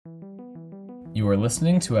You are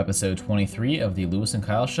listening to episode 23 of the Lewis and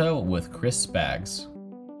Kyle Show with Chris Spags.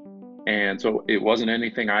 And so it wasn't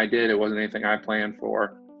anything I did. It wasn't anything I planned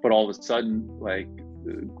for. But all of a sudden, like,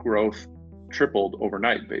 growth tripled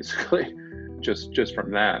overnight, basically, just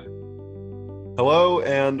from that. Hello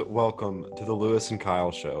and welcome to the Lewis and Kyle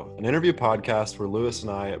Show, an interview podcast where Lewis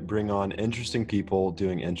and I bring on interesting people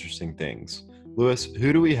doing interesting things. Lewis,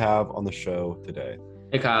 who do we have on the show today?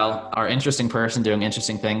 Hey Kyle, our interesting person doing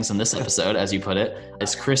interesting things in this episode, as you put it,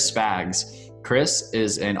 is Chris Spags. Chris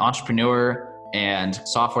is an entrepreneur and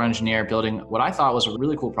software engineer building what I thought was a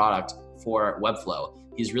really cool product for Webflow.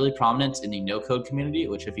 He's really prominent in the NoCode community,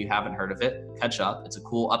 which if you haven't heard of it, catch up. It's a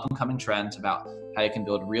cool up and coming trend about how you can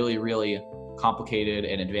build really complicated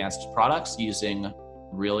and advanced products using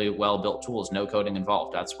really well-built tools, no coding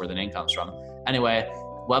involved. That's where the name comes from. Anyway,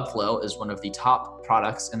 Webflow is one of the top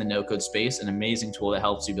products in the no-code space, an amazing tool that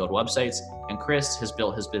helps you build websites. And Chris has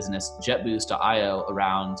built his business JetBoost.io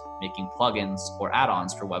around making plugins or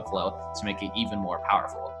add-ons for Webflow to make it even more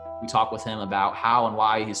powerful. We talk with him about how and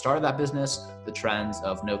why he started that business, the trends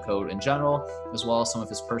of no-code in general, as well as some of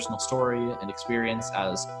his personal story and experience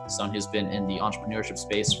as someone who's been in the entrepreneurship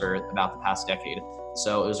space for about the past decade.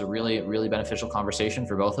 So it was a really beneficial conversation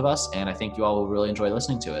for both of us, and I think you all will really enjoy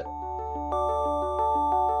listening to it.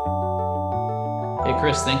 Hey,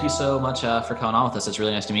 Chris, thank you so much for coming on with us. It's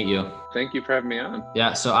really nice to meet you. Thank you for having me on.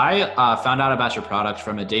 Yeah, so I found out about your product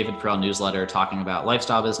from a David Perell newsletter talking about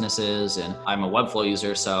lifestyle businesses, and I'm a Webflow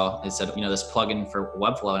user, so it said, this plugin for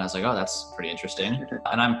Webflow, and I was like, oh, that's pretty interesting.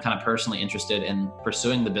 And I'm kind of personally interested in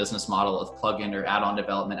pursuing the business model of plugin or add-on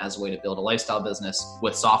development as a way to build a lifestyle business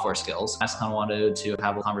with software skills. I just kind of wanted to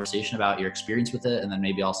have a conversation about your experience with it, and then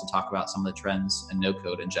maybe also talk about some of the trends in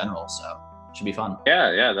no-code in general, so should be fun.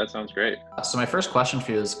 Yeah, that sounds great. So my first question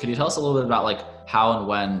for you is, could you tell us a little bit about how and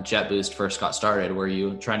when JetBoost first got started? Were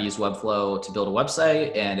you trying to use Webflow to build a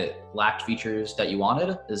website and it lacked features that you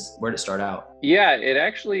wanted? Where did it start out? Yeah, it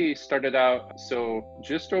actually started out, so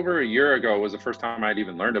just over a year ago was the first time I'd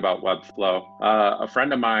even learned about Webflow. A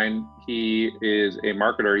friend of mine, he is a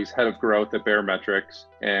marketer. He's head of growth at Barometrics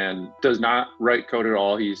and does not write code at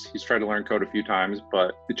all. He's tried to learn code a few times,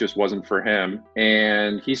 but it just wasn't for him.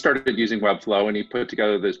 And he started using Webflow, and he put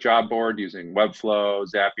together this job board using Webflow,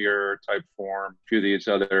 Zapier, Typeform, a few of these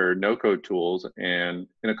other no-code tools. And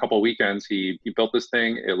in a couple of weekends, he built this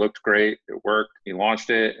thing. It looked great. It worked. He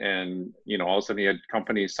launched it, and all of a sudden he had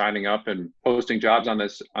companies signing up and posting jobs on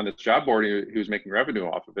this job board. He was making revenue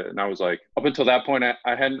off of it. And I was like, up until that point, I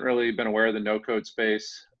hadn't really been aware of the no-code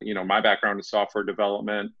space. My background is software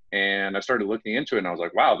development, and I started looking into it, and I was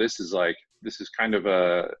like, wow, this is kind of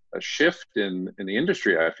a shift in the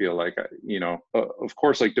industry. I feel like, of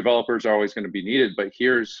course, developers are always going to be needed, but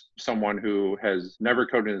here's someone who has never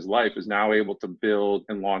coded in his life is now able to build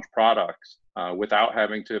and launch products without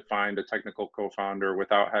having to find a technical co-founder,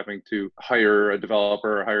 without having to hire a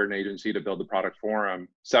developer or hire an agency to build the product for him.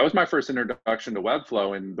 So that was my first introduction to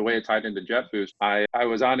Webflow, and the way it tied into JetBoost. I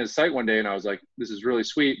was on his site one day and I was like, this is really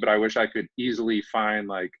sweet, but I wish I could easily find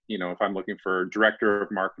if I'm looking for director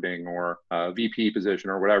of marketing or a VP position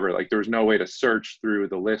or whatever, there's no way to search through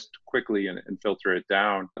the list quickly and filter it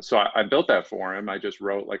down. So I built that for him. I just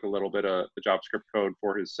wrote a little bit of the JavaScript code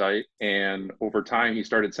for his site. And over time, he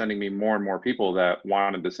started sending me more and more people that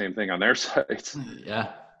wanted the same thing on their sites.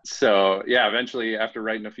 Yeah. So yeah, eventually after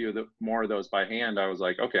writing a few more of those by hand, I was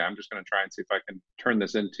like, okay, I'm just going to try and see if I can turn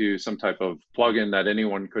this into some type of plugin that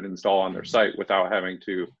anyone could install on their site without having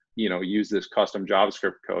to, use this custom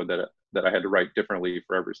JavaScript code that I had to write differently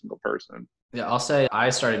for every single person. Yeah, I'll say I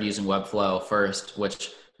started using Webflow first,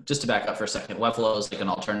 which, just to back up for a second, Webflow is an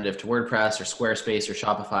alternative to WordPress or Squarespace or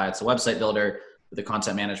Shopify. It's a website builder with a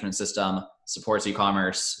content management system, supports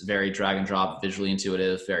e-commerce, very drag and drop, visually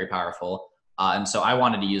intuitive, very powerful. And so I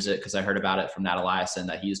wanted to use it because I heard about it from Nat Eliason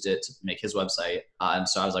that he used it to make his website. And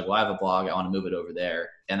so I was like, well, I have a blog. I want to move it over there.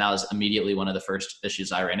 And that was immediately one of the first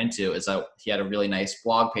issues I ran into, is that he had a really nice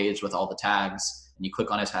blog page with all the tags, and you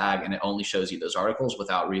click on a tag and it only shows you those articles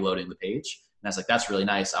without reloading the page. And I was like, that's really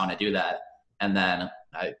nice. I want to do that. And then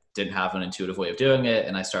I didn't have an intuitive way of doing it.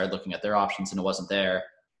 And I started looking at their options and it wasn't there.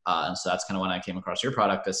 And so that's kind of when I came across your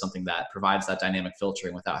product as something that provides that dynamic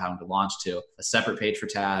filtering without having to launch to a separate page for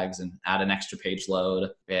tags and add an extra page load.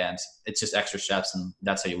 And it's just extra steps, and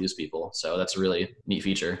that's how you lose people. So that's a really neat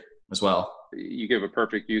feature as well. You give a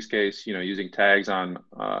perfect use case, using tags on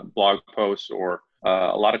blog posts, or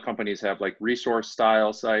a lot of companies have resource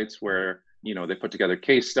style sites where they put together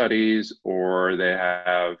case studies, or they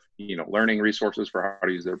have learning resources for how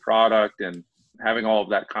to use their product, and having all of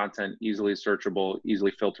that content easily searchable,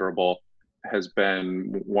 easily filterable has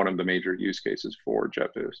been one of the major use cases for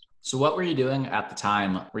JetBoost. So what were you doing at the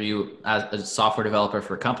time? Were you as a software developer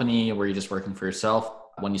for a company? Were you just working for yourself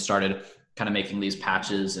when you started kind of making these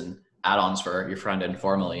patches and add-ons for your friend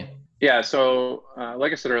informally? Yeah, so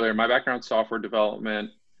like I said earlier, my background's software development.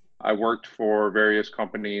 I worked for various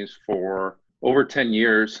companies for over 10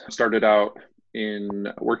 years. Started out in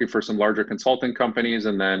working for some larger consulting companies,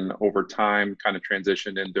 and then over time kind of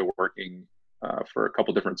transitioned into working for a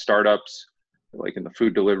couple different startups, like in the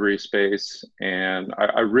food delivery space. And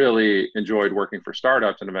I really enjoyed working for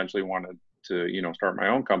startups and eventually wanted to, start my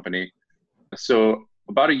own company. So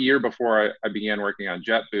about a year before I began working on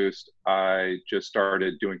JetBoost, I just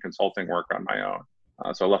started doing consulting work on my own.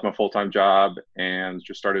 So I left my full-time job and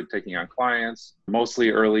just started taking on clients, mostly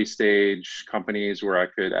early stage companies where I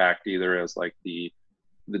could act either as like the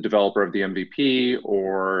developer of the MVP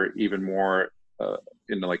or even more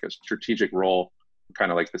in like a strategic role,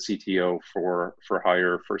 kind of like the CTO for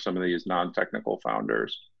hire for some of these non-technical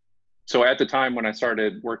founders. So at the time when I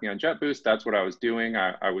started working on JetBoost, that's what I was doing.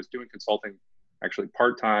 I was doing consulting actually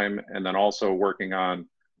part-time, and then also working on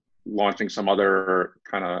launching some other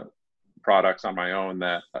kind of products on my own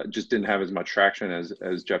that just didn't have as much traction as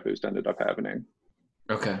JetBoost ended up having.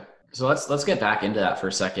 Okay. So let's get back into that for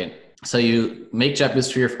a second. So you make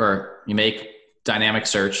JetBoost or you make dynamic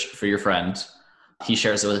search for your friend. He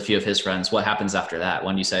shares it with a few of his friends. What happens after that?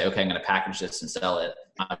 When you say, okay, I'm going to package this and sell it,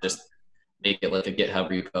 just make it like a GitHub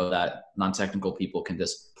repo that non-technical people can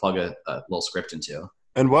just plug a little script into.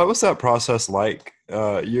 And what was that process like?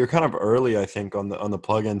 You're kind of early, I think, on the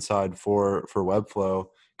plugin side for Webflow,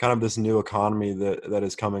 kind of this new economy that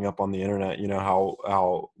is coming up on the internet. You know,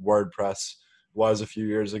 how WordPress was a few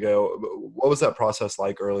years ago. What was that process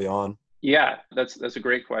like early on? Yeah, that's a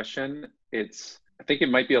great question. I think it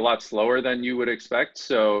might be a lot slower than you would expect.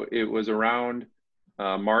 So it was around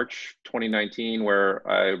March 2019 where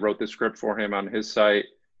I wrote the script for him on his site.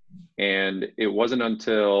 And it wasn't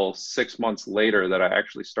until 6 months later that I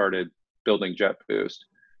actually started building JetBoost.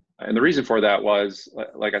 And the reason for that was,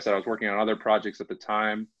 like I said, I was working on other projects at the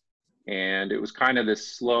time. And it was kind of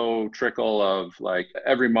this slow trickle of like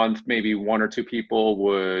every month, maybe one or two people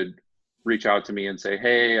would reach out to me and say,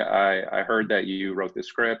 hey, I heard that you wrote this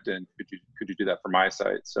script and could you do that for my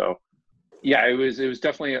site? So yeah, it was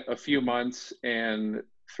definitely a few months. And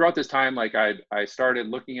throughout this time, like I started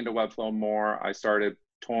looking into Webflow more. I started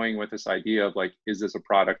toying with this idea of like, is this a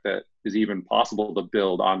product that is even possible to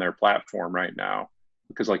build on their platform right now?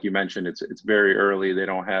 Because like you mentioned, it's very early. They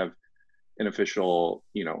don't have an official,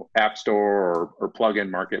 app store or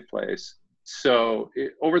plugin marketplace. So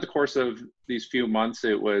over the course of these few months,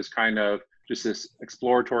 it was kind of just this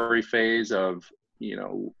exploratory phase of,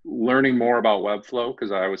 learning more about Webflow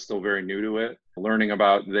because I was still very new to it, learning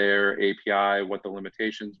about their API, what the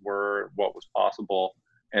limitations were, what was possible,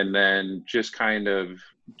 and then just kind of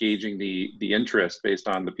gauging the interest based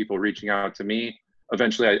on the people reaching out to me.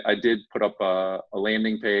 Eventually, I did put up a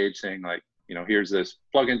landing page saying like, here's this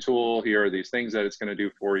plugin tool, here are these things that it's going to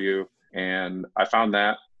do for you. And I found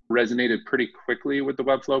that resonated pretty quickly with the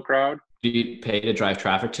Webflow crowd. Did you pay to drive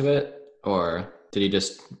traffic to it, or did you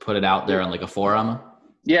just put it out there on like a forum?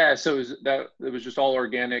 Yeah, so it was just all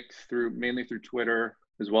organic mainly through Twitter,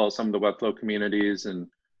 as well as some of the Webflow communities. And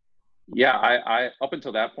yeah, I up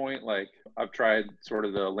until that point, like I've tried sort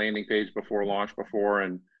of the landing page before launch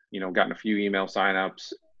and, gotten a few email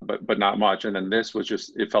signups, but not much. And then this was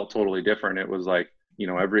it felt totally different. It was like,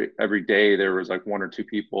 every day there was like one or two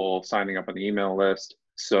people signing up on the email list.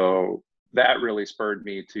 So that really spurred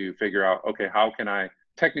me to figure out, okay, how can I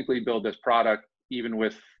technically build this product, even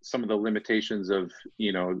with some of the limitations of,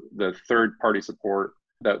 the third-party support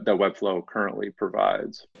that Webflow currently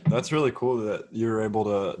provides. That's really cool that you were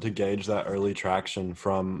able to gauge that early traction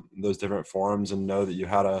from those different forums and know that you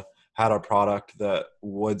had a product that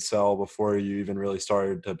would sell before you even really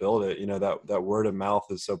started to build it. That word of mouth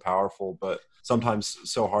is so powerful, but sometimes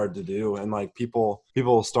so hard to do. And like people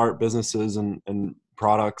start businesses and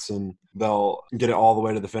products and they'll get it all the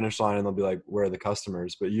way to the finish line and they'll be like, where are the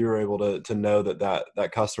customers? But you were able to know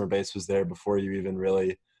that customer base was there before you even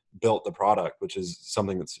really built the product, which is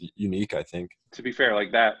something that's unique, I think. To be fair,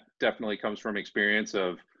 like that definitely comes from experience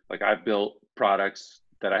of like I've built products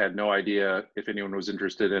that I had no idea if anyone was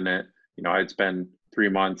interested in it. I'd spend 3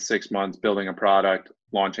 months, 6 months building a product,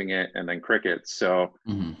 launching it, and then crickets. So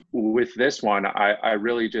with this one, I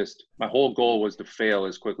really my whole goal was to fail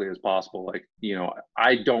as quickly as possible. Like,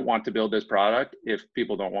 I don't want to build this product if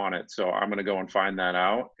people don't want it. So I'm going to go and find that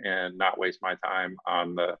out and not waste my time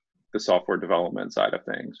on the the software development side of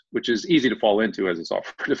things, which is easy to fall into as a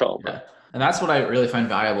software developer. Yeah. And that's what I really find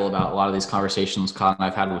valuable about a lot of these conversations, Colin,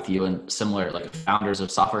 I've had with you and similar like founders of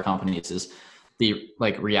software companies is the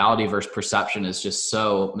like reality versus perception is just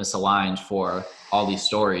so misaligned for all these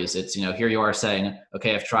stories. It's, here you are saying,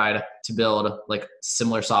 okay, I've tried to build like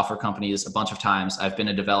similar software companies a bunch of times. I've been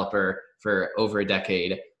a developer for over a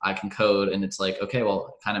decade. I can code. And it's like, okay, well,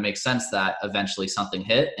 it kind of makes sense that eventually something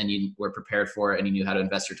hit and you were prepared for it and you knew how to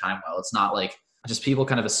invest your time well. It's not like just people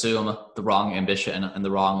kind of assume the wrong ambition and the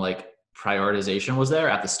wrong like prioritization was there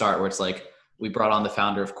at the start, where it's like we brought on the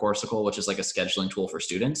founder of Coursical, which is like a scheduling tool for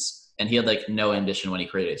students. And he had like no ambition when he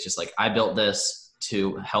created it. It's just like, I built this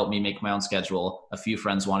to help me make my own schedule. A few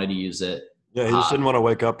friends wanted to use it. Yeah, he just didn't want to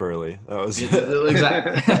wake up early. That was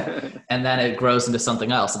exactly. And then it grows into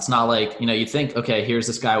something else. It's not like, you think, okay, here's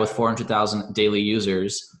this guy with 400,000 daily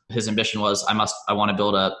users. His ambition was, I want to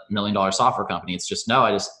build $1 million software company. It's just, no,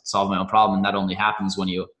 I just solve my own problem. And that only happens when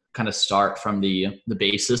you kind of start from the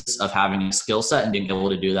basis of having a skill set and being able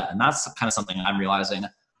to do that. And that's kind of something I'm realizing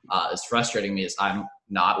is frustrating me, is I'm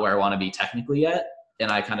not where I want to be technically yet.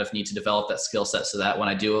 And I kind of need to develop that skill set so that when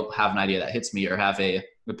I do have an idea that hits me or have a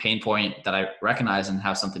pain point that I recognize and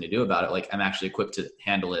have something to do about it, like I'm actually equipped to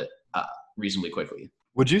handle it reasonably quickly.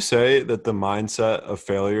 Would you say that the mindset of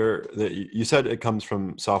failure that you said it comes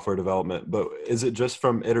from software development, but is it just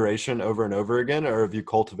from iteration over and over again, or have you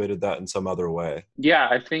cultivated that in some other way? Yeah,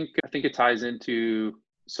 I think it ties into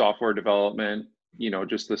software development,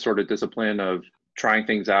 just the sort of discipline of trying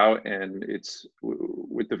things out. And it's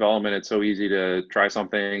with development, it's so easy to try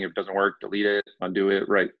something. If it doesn't work, delete it, undo it,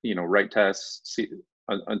 write tests, see,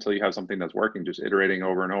 until you have something that's working, just iterating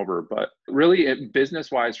over and over. But really,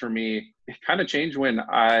 business-wise for me, it kind of changed when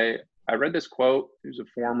I read this quote. He was a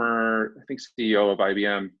former, I think, CEO of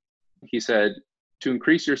IBM. He said, to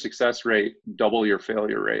increase your success rate, double your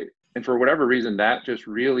failure rate. And for whatever reason, that just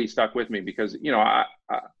really stuck with me because,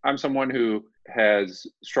 I'm someone who has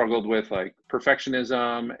struggled with like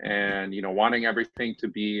perfectionism and, wanting everything to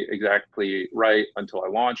be exactly right until I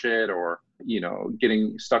launch it, or,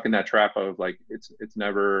 getting stuck in that trap of like, it's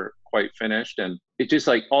never quite finished. And it just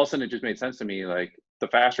like, all of a sudden it just made sense to me. Like the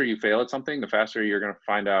faster you fail at something, the faster you're going to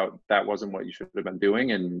find out that wasn't what you should have been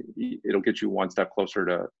doing. And it'll get you one step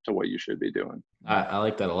closer to what you should be doing. I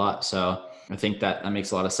like that a lot. So I think that makes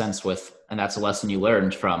a lot of sense and that's a lesson you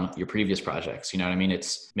learned from your previous projects. You know what I mean?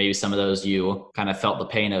 It's maybe some of those you kind of felt the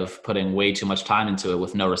pain of putting way too much time into it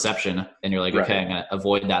with no reception. And you're like, Right. Okay, I'm going to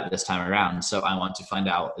avoid that this time around. So I want to find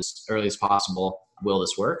out as early as possible, will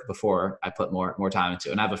this work before I put more time into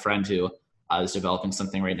it? And I have a friend who is developing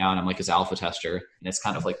something right now and I'm like his alpha tester. And it's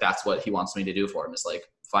kind of like, that's what he wants me to do for him, is like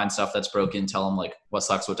find stuff that's broken, tell him like what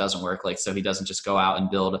sucks, what doesn't work. Like, so he doesn't just go out and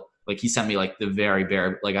build. Like he sent me like the very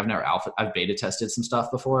bare, like I've beta tested some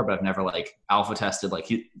stuff before, but I've never like alpha tested. Like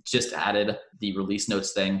he just added the release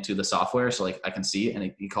notes thing to the software. So like I can see it,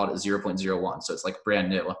 and he called it 0.01. So it's like brand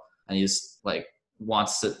new. And he's like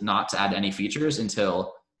wants to not to add any features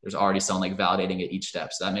until there's already someone like validating it each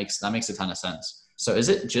step. So that makes a ton of sense. So is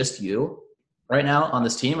it just you right now on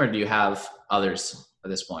this team, or do you have others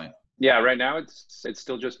at this point? Yeah, right now it's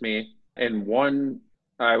still just me. And one,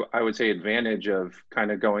 I would say, advantage of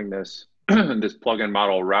kind of going this this plug-in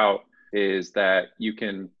model route is that you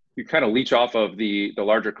kind of leech off of the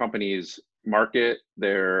larger companies' market,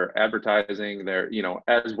 their advertising,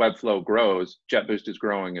 as Webflow grows, JetBoost is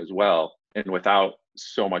growing as well, and without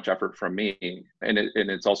so much effort from me. And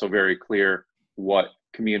it's also very clear what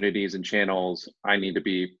communities and channels I need to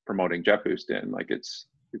be promoting JetBoost in. Like it's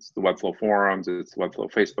the Webflow forums, it's the Webflow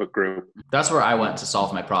Facebook group. That's where I went to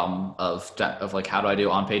solve my problem of like, how do I do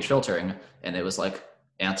on-page filtering? And it was like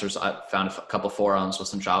answers. I found a couple forums with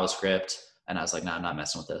some JavaScript, and I was like, no, I'm not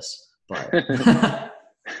messing with this. But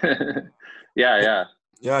Yeah.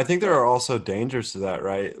 Yeah, I think there are also dangers to that,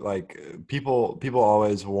 right? Like people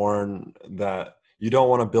always warn that you don't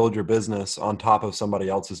want to build your business on top of somebody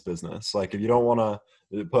else's business. Like if you don't want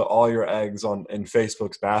to put all your eggs in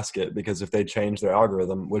Facebook's basket, because if they change their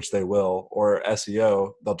algorithm, which they will, or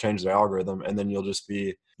SEO, they'll change their algorithm, and then you'll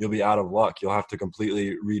be out of luck. You'll have to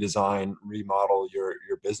completely remodel your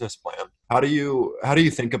business plan. How do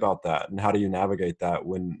you think about that, and how do you navigate that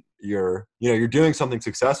when you're doing something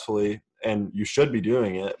successfully and you should be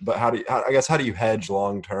doing it, but how do you hedge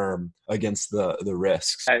long term against the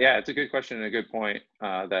risks? Yeah, it's a good question and a good point.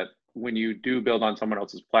 That when you do build on someone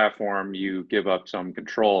else's platform, you give up some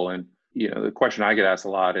control. And the question I get asked a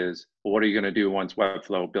lot is, well, what are you going to do once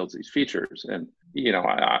Webflow builds these features? And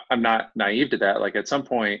I'm not naive to that. Like at some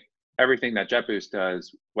point, everything that JetBoost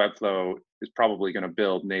does, Webflow is probably going to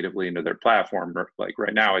build natively into their platform. Like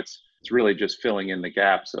right now, it's It's really just filling in the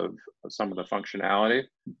gaps of some of the functionality.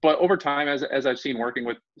 But over time, as I've seen working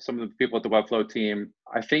with some of the people at the Webflow team,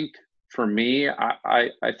 I think for me, I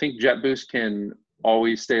think JetBoost can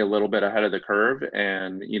always stay a little bit ahead of the curve.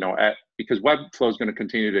 And, because Webflow is going to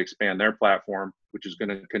continue to expand their platform, which is going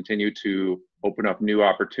to continue to open up new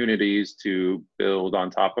opportunities to build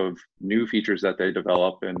on top of new features that they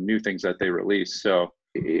develop and new things that they release. So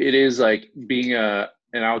it is like being an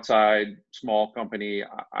outside small company,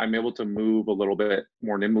 I'm able to move a little bit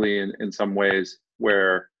more nimbly in some ways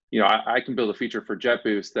where, I can build a feature for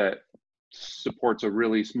JetBoost that supports a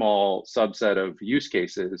really small subset of use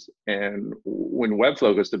cases. And when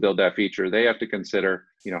Webflow goes to build that feature, they have to consider,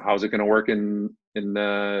 how's it going to work in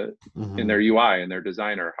their UI and their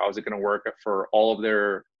designer? How is it going to work for all of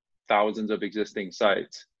their thousands of existing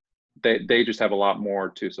sites? They just have a lot more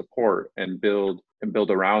to support and build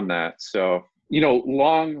around that. So,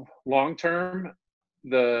 long term,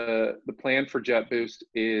 the plan for JetBoost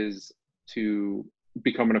is to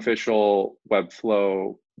become an official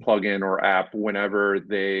Webflow plugin or app whenever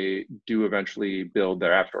they do eventually build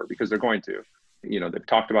their app store, because they're going to. They've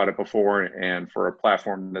talked about it before, and for a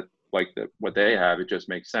platform that what they have, it just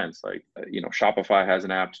makes sense. Like, Shopify has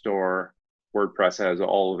an app store, WordPress has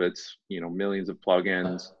all of its, millions of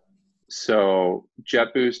plugins. So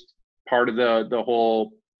JetBoost, part of the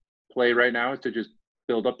whole play right now is to just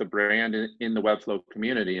build up the brand in the Webflow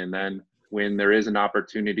community. And then when there is an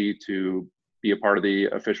opportunity to be a part of the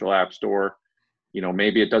official app store,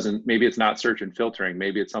 maybe it's not search and filtering,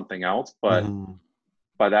 maybe it's something else. But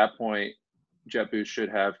by that point, JetBoost should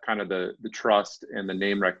have kind of the trust and the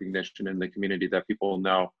name recognition in the community that people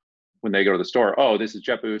know when they go to the store. Oh, this is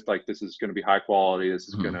JetBoost. Like, this is going to be high quality. This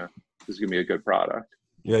is gonna be a good product.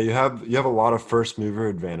 Yeah, you have a lot of first mover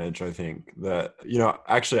advantage. I think that,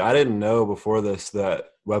 actually, I didn't know before this that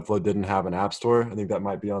Webflow didn't have an app store. I think that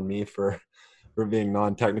might be on me for being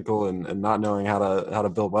non-technical and not knowing how to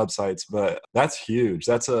build websites. But that's huge.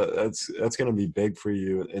 That's going to be big for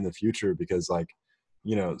you in the future, because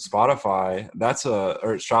Shopify,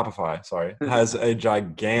 has a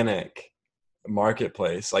gigantic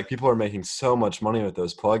marketplace. Like, people are making so much money with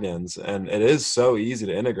those plugins, and it is so easy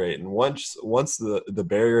to integrate. And once the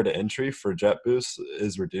barrier to entry for JetBoost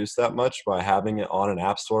is reduced that much by having it on an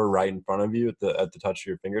app store right in front of you at the touch of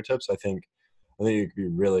your fingertips, I think it could be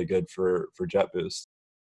really good for JetBoost.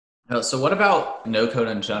 So what about NoCode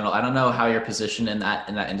in general? I don't know how you're positioned in that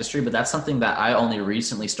industry, but that's something that I only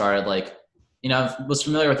recently started. I was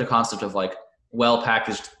familiar with the concept of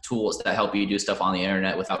well-packaged tools that help you do stuff on the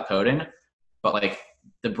internet without coding. But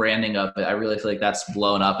the branding of it, I really feel like that's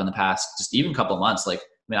blown up in the past, just even couple of months. I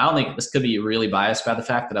don't think this could be really biased by the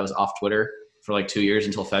fact that I was off Twitter for 2 years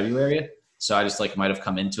until February. So I just might have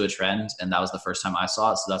come into a trend, and that was the first time I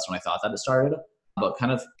saw it. So that's when I thought that it started. But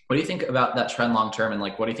kind of, what do you think about that trend long term? And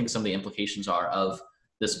what do you think some of the implications are of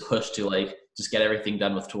this push to just get everything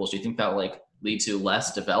done with tools? Do you think that will lead to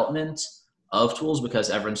less development of tools because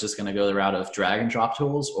everyone's just going to go the route of drag and drop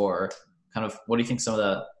tools? Or kind of, what do you think some of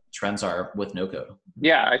the trends are with NoCode?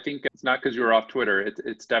 Yeah, I think it's not because you were off Twitter.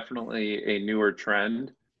 It's definitely a newer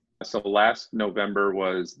trend. So last November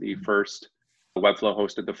was the first, Webflow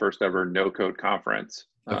hosted the first ever NoCode conference.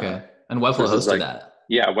 Okay. And Webflow hosted that?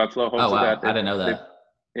 Yeah, Webflow hosted wow. that. I didn't know that.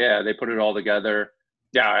 They put it all together.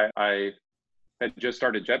 Yeah, I had just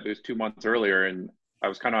started JetBoost 2 months earlier, and I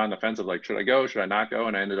was kind of on the fence of should I go, should I not go?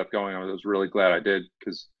 And I ended up going. I was really glad I did,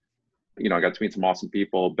 because I got to meet some awesome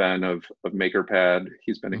people. Ben of MakerPad,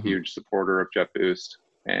 he's been a huge supporter of JetBoost,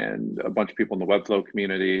 and a bunch of people in the Webflow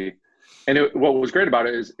community. And what was great about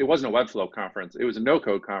it is it wasn't a Webflow conference. It was a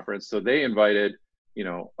NoCode conference. So they invited,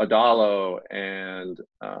 Adalo and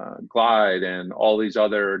Glide and all these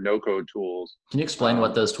other NoCode tools. Can you explain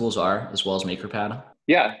what those tools are, as well as MakerPad?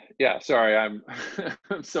 Yeah. Sorry, I'm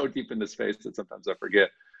I'm so deep in this space that sometimes I forget.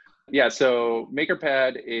 Yeah, so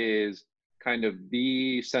MakerPad is kind of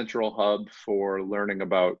the central hub for learning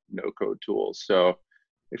about NoCode tools. So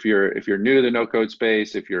if you're new to the NoCode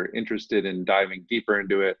space, if you're interested in diving deeper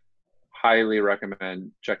into it, highly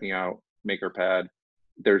recommend checking out MakerPad.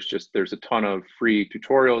 There's a ton of free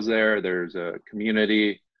tutorials there. There's a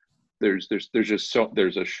community. There's a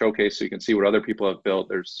showcase so you can see what other people have built.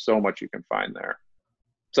 There's so much you can find there.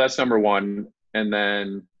 So that's number one. And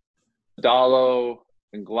then Dalo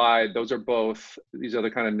and Glide, those are both these other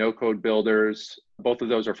kind of no-code builders. Both of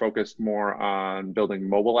those are focused more on building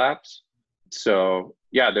mobile apps. So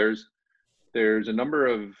yeah, there's a number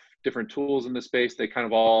of different tools in the space. They kind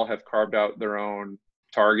of all have carved out their own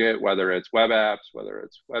target, whether it's web apps, whether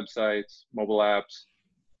it's websites, mobile apps.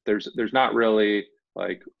 There's not really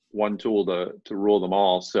one tool to rule them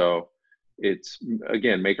all. So it's,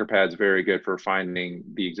 again, MakerPad's very good for finding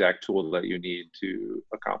the exact tool that you need to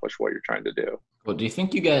accomplish what you're trying to do. Well, do you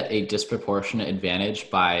think you get a disproportionate advantage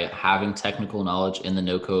by having technical knowledge in the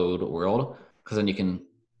no-code world? Because then you can,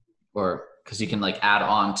 because you can like add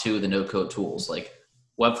on to the no-code tools. Like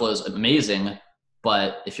Webflow is amazing,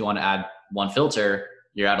 but if you want to add one filter,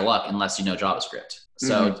 you're out of luck unless you know JavaScript.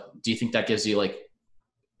 So do you think that gives you like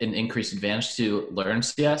an increased advantage to learn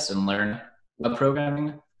CS and learn web programming?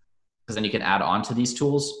 Because then you can add on to these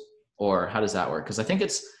tools, or how does that work? Because I think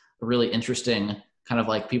it's a really interesting kind of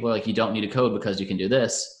like, people are like, you don't need to code because you can do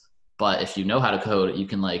this. But if you know how to code, you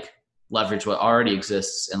can like leverage what already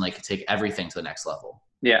exists and like take everything to the next level.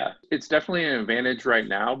 Yeah, it's definitely an advantage right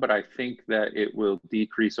now, but I think that it will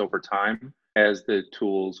decrease over time as the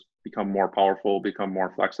tools become more powerful, become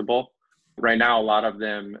more flexible. Right now, a lot of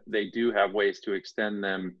them, they do have ways to extend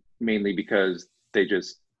them, mainly because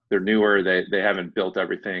they're newer, they haven't built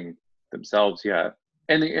everything themselves yet.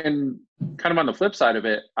 And kind of on the flip side of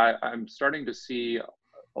it, I'm starting to see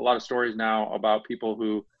a lot of stories now about people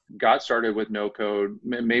who got started with no code.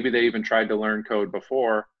 Maybe they even tried to learn code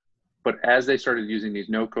before, but as they started using these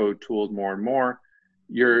no code tools more and more,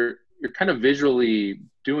 you're kind of visually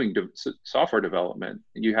doing software development.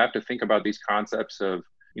 You have to think about these concepts of,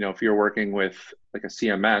 if you're working with like a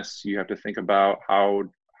CMS, you have to think about how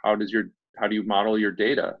do you model your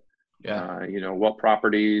data? Yeah. What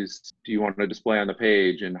properties do you want to display on the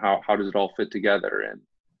page, and how does it all fit together?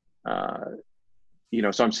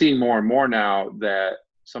 And, so I'm seeing more and more now that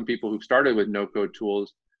some people who've started with no code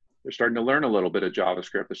tools, they're starting to learn a little bit of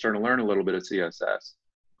JavaScript. They're starting to learn a little bit of CSS.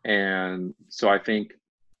 And so I think,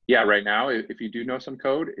 right now, if you do know some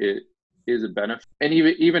code, it is a benefit. And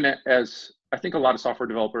even as I think a lot of software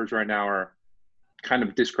developers right now are kind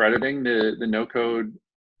of discrediting the no code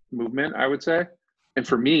movement, I would say. And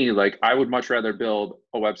for me, like, I would much rather build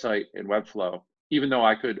a website in Webflow, even though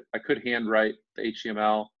I could handwrite the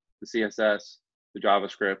HTML, the CSS, the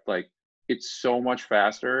JavaScript. Like, it's so much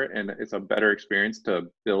faster and it's a better experience to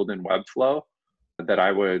build in Webflow that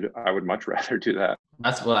I would much rather do that.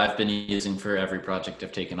 That's what I've been using for every project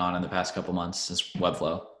I've taken on in the past couple months is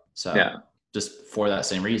Webflow. So just for that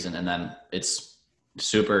same reason. And then it's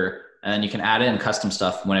super, and then you can add in custom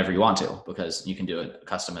stuff whenever you want to, because you can do a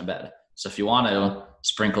custom embed. So if you want to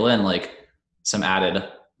sprinkle in like some added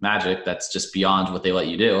magic that's just beyond what they let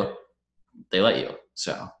you do, they let you.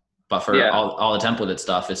 So, but for all the templated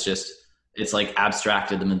stuff, it's like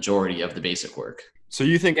abstracted the majority of the basic work. So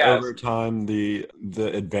you think over time, the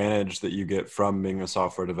advantage that you get from being a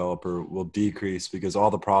software developer will decrease because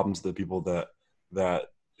all the problems that people that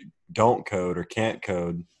don't code or can't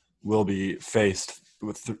code will be faced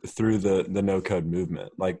through the no code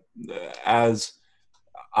movement. Like, as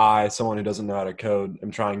someone who doesn't know how to code,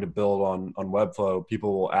 am trying to build on Webflow,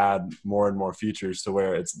 people will add more and more features to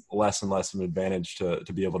where it's less and less of an advantage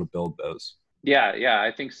to be able to build those. Yeah,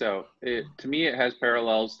 I think so. To me, it has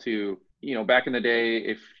parallels to, back in the day,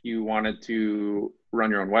 if you wanted to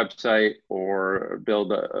run your own website or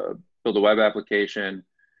build a web application,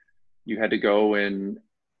 you had to go and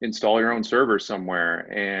install your own server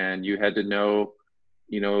somewhere, and you had to know,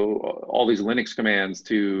 all these Linux commands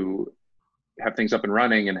to have things up and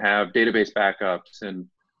running and have database backups. And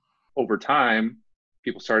over time,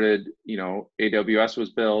 people started, AWS was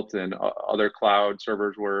built and other cloud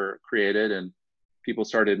servers were created, and people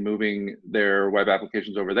started moving their web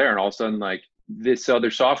applications over there. And all of a sudden, like, this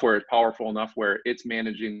other software is powerful enough where it's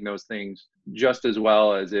managing those things just as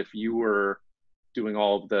well as if you were doing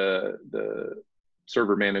all of the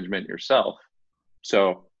server management yourself.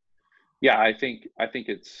 So I think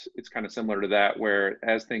it's kind of similar to that, where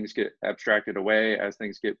as things get abstracted away, as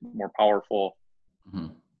things get more powerful.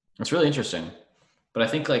 It's really interesting. But I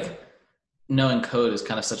think like knowing code is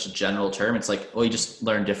kind of such a general term. It's like, well, you just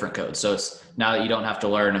learn different code. So it's now that you don't have to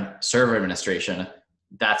learn server administration,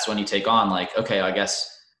 that's when you take on like, okay, I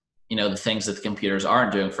guess, the things that the computers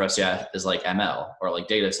aren't doing for us yet is like ML or like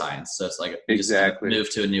data science. So it's like, you just move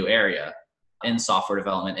to a new area in software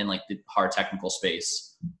development in like the hard technical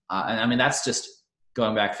space. And I mean, that's just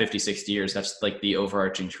going back 50, 60 years. That's like the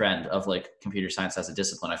overarching trend of like computer science as a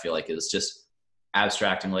discipline. I feel like is just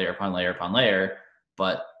abstracting layer upon layer upon layer,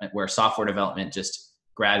 but where software development just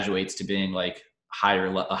graduates to being like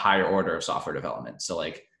a higher order of software development. So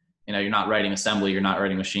like, you're not writing assembly, you're not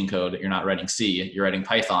writing machine code, you're not writing C, you're writing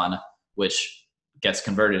Python, which gets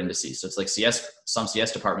converted into C. So it's like some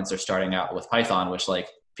CS departments are starting out with Python, which like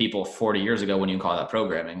people 40 years ago wouldn't even call that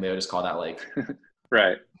programming. They would just call that like,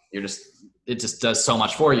 right. It just does so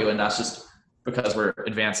much for you. And that's just because we're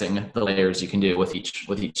advancing the layers you can do with each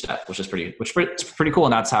step, which is pretty cool.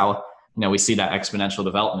 And that's how we see that exponential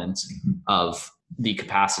development of the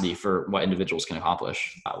capacity for what individuals can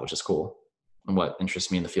accomplish, which is cool and what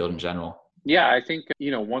interests me in the field in general. Yeah, I think,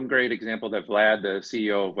 one great example that Vlad, the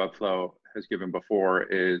CEO of Webflow, has given before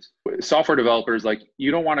is software developers, like,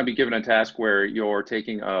 you don't want to be given a task where you're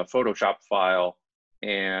taking a Photoshop file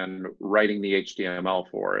and writing the HTML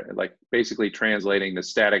for it, like basically translating the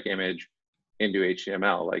static image into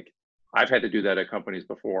HTML. Like, I've had to do that at companies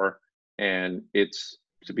before, and it's,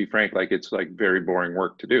 to be frank, like, it's like very boring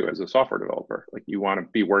work to do as a software developer. Like, you want to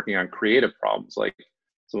be working on creative problems, like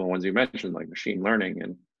some of the ones you mentioned, like machine learning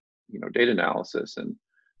and data analysis. And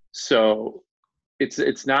so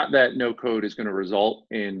it's not that no code is going to result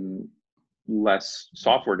in less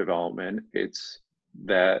software development. It's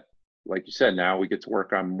that, like you said, now we get to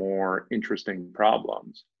work on more interesting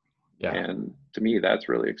problems. Yeah. And to me, that's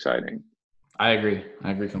really exciting. I agree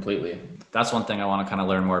completely. That's one thing I want to kind of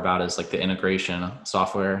learn more about, is like the integration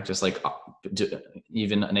software, just like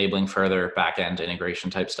even enabling further back-end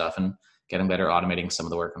integration type stuff and getting better automating some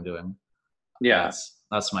of the work I'm doing. Yeah.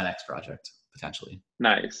 That's my next project, potentially.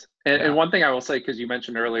 Nice. And one thing I will say, because you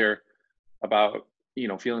mentioned earlier about,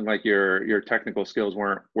 feeling like your technical skills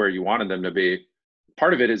weren't where you wanted them to be.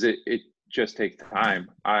 Part of it is it just takes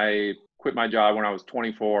time. I quit my job when I was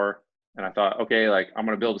 24, and I thought, okay, like, I'm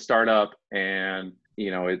going to build a startup. And,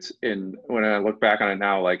 when I look back on it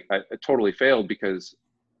now, like, I totally failed, because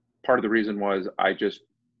part of the reason was I just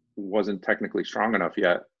wasn't technically strong enough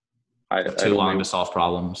yet. Too long to solve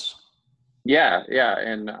problems. Yeah.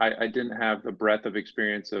 And I didn't have the breadth of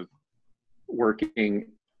experience of working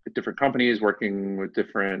at different companies, working with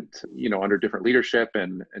different, under different leadership,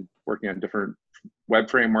 and working on different web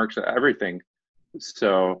frameworks, everything.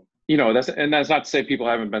 So, that's not to say people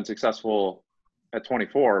haven't been successful at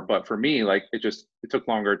 24, but for me, like, it took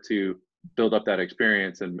longer to build up that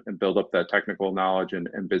experience and build up that technical knowledge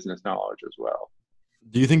and business knowledge as well.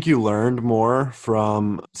 Do you think you learned more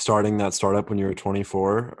from starting that startup when you were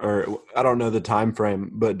 24? Or I don't know the time frame,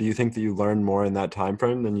 but do you think that you learned more in that time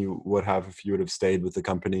frame than you would have if you would have stayed with the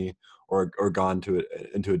company or gone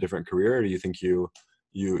into a different career? Or do you think you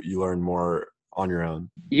learned more on your own?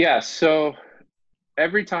 Yeah. So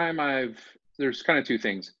every time there's kind of two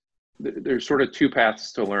things. There's sort of two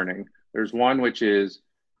paths to learning. There's one, which is,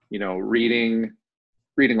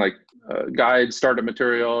 reading like guides, startup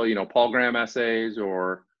material, Paul Graham essays,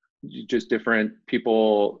 or just different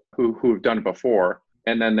people who've done it before.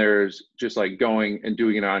 And then there's just like going and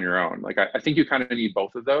doing it on your own. Like, I think you kind of need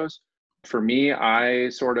both of those. For me, I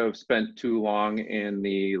sort of spent too long in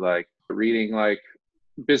the like reading like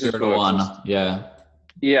business books. Yeah,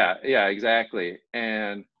 exactly.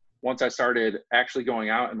 And once I started actually going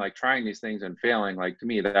out and like trying these things and failing, like, to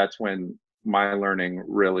me, that's when my learning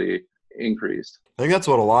really increased. I think that's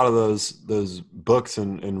what a lot of those books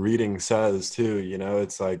and reading says too.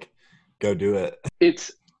 It's like, go do it.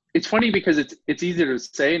 It's funny because it's easy to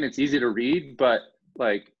say and it's easy to read, but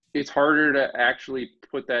like, it's harder to actually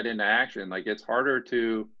put that into action. Like, it's harder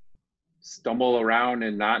to stumble around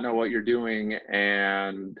and not know what you're doing.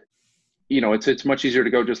 And it's much easier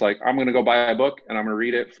to go just like, I'm going to go buy a book and I'm going to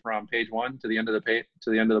read it from page 1 to the end of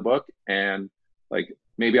the book. And like,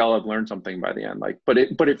 maybe I'll have learned something by the end. Like, but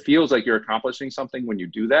it feels like you're accomplishing something when you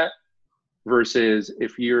do that, versus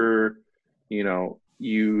if you're,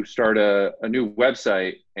 you start a new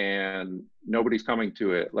website and nobody's coming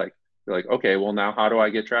to it. Like, you're like, okay, well, now how do I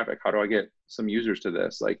get traffic? How do I get some users to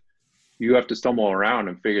this? Like, you have to stumble around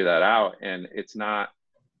and figure that out. And it's not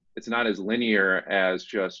as linear as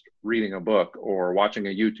just reading a book or watching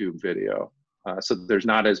a YouTube video. So there's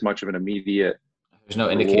not as much of an immediate There's no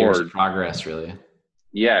indicators of progress, really.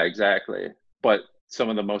 Yeah, exactly. But some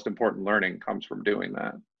of the most important learning comes from doing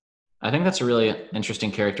that. I think that's a really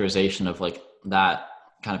interesting characterization of like that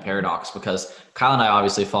kind of paradox, because Kyle and I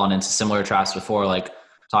obviously fallen into similar traps before, like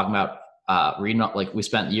talking about reading, like we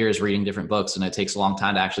spent years reading different books and it takes a long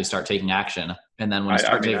time to actually start taking action. And then when you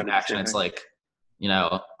start taking action, it's like,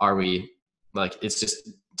 are we like, it's just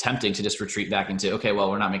tempting to just retreat back into, okay, well,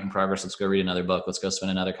 we're not making progress. Let's go read another book. Let's go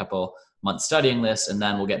spend another couple months studying this. And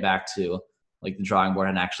then we'll get back to like the drawing board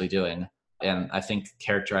and actually doing. And I think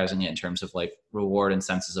characterizing it in terms of like reward and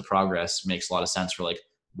senses of progress makes a lot of sense for like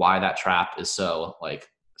why that trap is so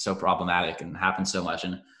problematic and happens so much.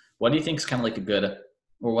 And what do you think is kind of like a good,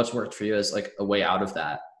 or what's worked for you as like a way out of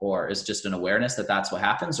that? Or is it just an awareness that that's what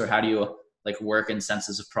happens? Or how do you like work in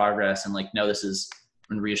senses of progress and like, no, this is,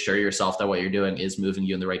 and reassure yourself that what you're doing is moving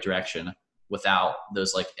you in the right direction without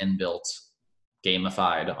those like inbuilt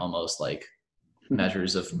gamified almost like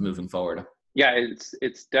measures of moving forward? Yeah,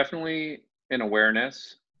 it's definitely an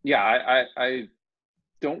awareness. Yeah, I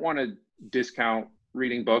don't want to discount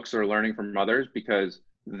reading books or learning from others, because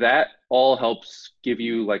that all helps give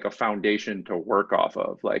you like a foundation to work off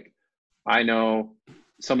of. Like, I know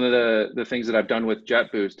some of the things that I've done with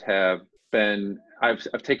JetBoost have been, I've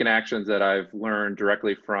taken actions that I've learned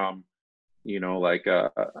directly from, like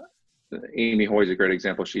Amy Hoy's a great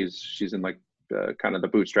example. She's in like kind of the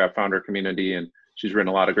bootstrap founder community, and she's written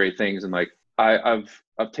a lot of great things. And like I've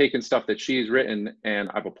taken stuff that she's written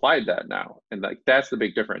and I've applied that now. And like that's the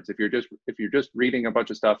big difference. If you're just reading a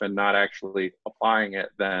bunch of stuff and not actually applying it,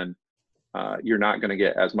 then you're not going to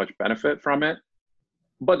get as much benefit from it.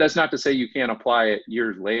 But that's not to say you can't apply it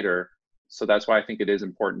years later. So that's why I think it is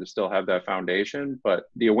important to still have that foundation. But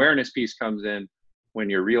the awareness piece comes in when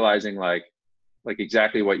you're realizing like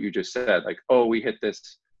exactly what you just said, like, oh, we hit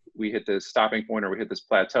this stopping point, or we hit this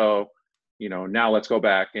plateau, now let's go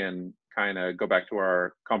back and kind of go back to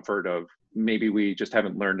our comfort of maybe we just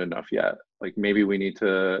haven't learned enough yet. Like maybe we need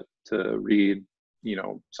to read,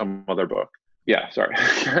 some other book. Yeah, sorry.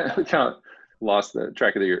 I kind of lost the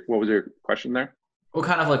track of what was your question there? Well,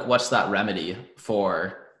 kind of like, what's that remedy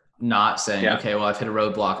for not saying, okay, well, I've hit a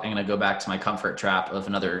roadblock, I'm going to go back to my comfort trap of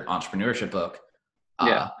another entrepreneurship book.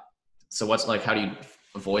 So what's like, how do you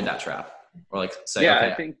avoid that trap? Or like say,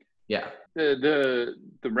 okay, I think the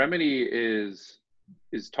remedy is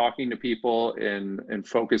talking to people and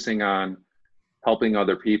focusing on helping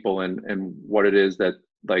other people and what it is that,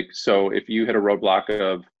 like, so if you hit a roadblock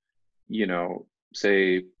of,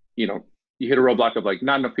 say, you hit a roadblock of like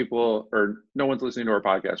not enough people or no one's listening to our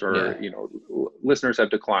podcast, or, listeners have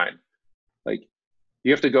declined. Like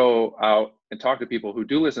you have to go out and talk to people who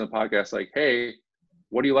do listen to podcasts. Like, hey,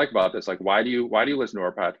 what do you like about this? Like, why do you listen to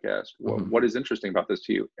our podcast? What is interesting about this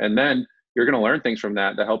to you? And then you're going to learn things from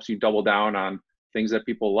that helps you double down on things that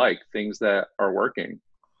people like, things that are working.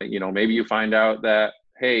 Maybe you find out that,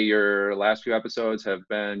 hey, your last few episodes have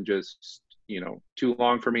been just, too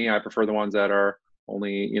long for me. I prefer the ones that are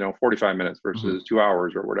only, 45 minutes versus 2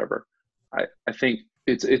 hours or whatever. I think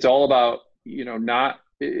it's all about,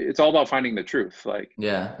 it's all about finding the truth. Like,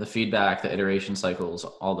 the feedback, the iteration cycles,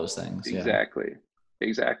 all those things.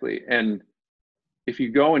 Exactly. And if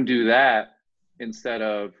you go and do that instead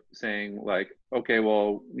of saying like, okay,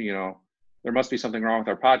 well, there must be something wrong with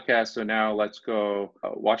our podcast, so now let's go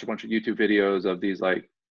watch a bunch of YouTube videos of these like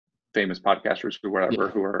famous podcasters or whatever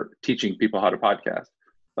who are teaching people how to podcast.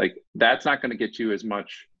 Like that's not going to get you as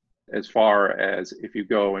far as if you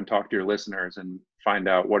go and talk to your listeners and find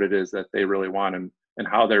out what it is that they really want and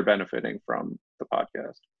how they're benefiting from the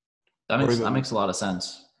podcast. That makes a lot of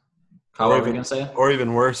sense. What were you going to say? Or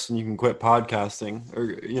even worse, and you can quit podcasting,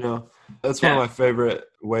 or, that's one of my favorite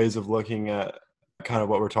ways of looking at kind of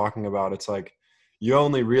what we're talking about. It's like, you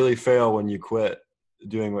only really fail when you quit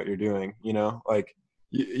doing what you're doing, like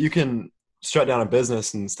you can shut down a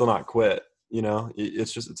business and still not quit,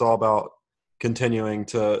 it's all about continuing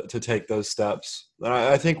to take those steps. And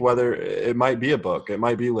I think whether it might be a book, it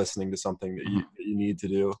might be listening to something that you need to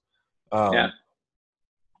do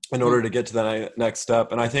in order to get to the next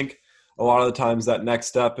step. And I think a lot of the times that next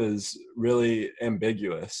step is really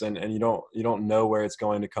ambiguous and you don't know where it's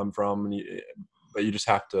going to come from, but you just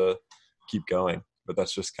have to keep going. But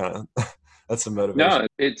that's just kind of, that's the motivation. No,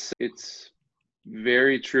 it's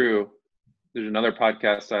very true. There's another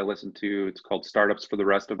podcast I listen to. It's called Startups for the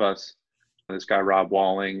Rest of Us. This guy, Rob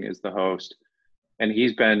Walling, is the host. And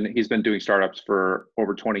he's been doing startups for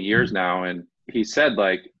over 20 years now. And he said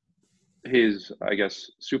like his, I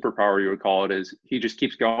guess, superpower you would call it is he just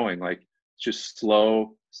keeps going. Like it's just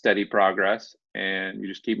slow, steady progress. And you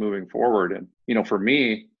just keep moving forward. And, for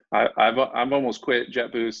me, I've almost quit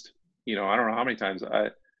JetBoost. I don't know how many times.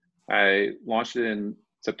 I launched it in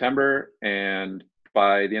September, and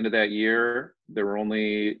by the end of that year, there were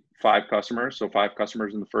only 5 customers. So 5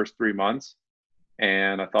 customers in the first 3 months.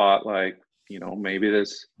 And I thought like, maybe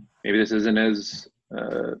this isn't as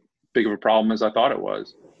big of a problem as I thought it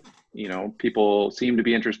was. People seem to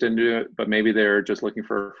be interested in it, but maybe they're just looking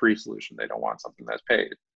for a free solution. They don't want something that's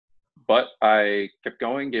paid. But I kept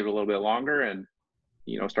going, gave it a little bit longer, and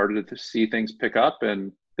started to see things pick up.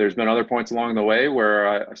 And there's been other points along the way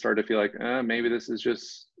where I started to feel like maybe this is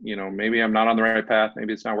just, maybe I'm not on the right path.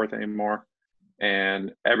 Maybe it's not worth it anymore.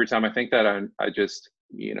 And every time I think that, I just,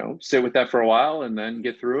 sit with that for a while and then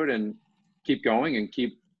get through it and keep going and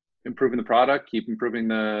keep improving the product, keep improving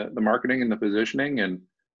the marketing and the positioning. And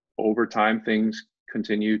over time, things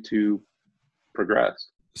continue to progress.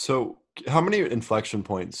 So how many inflection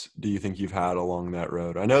points do you think you've had along that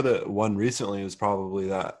road? I know that one recently is probably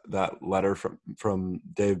that letter from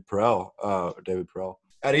David Perel.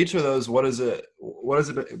 At each of those, what has it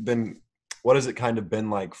kind of been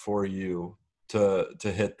like for you to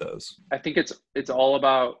hit those? I think it's all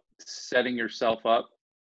about setting yourself up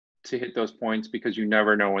to hit those points, because you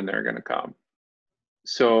never know when they're going to come.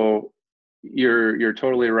 So you're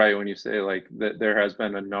totally right when you say like that there has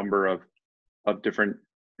been a number of different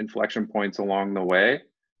inflection points along the way,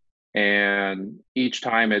 and each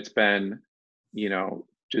time it's been,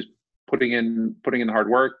 just putting in the hard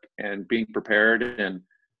work and being prepared,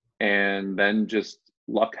 and then just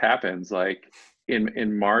luck happens. Like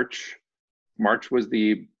in March was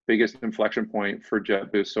the biggest inflection point for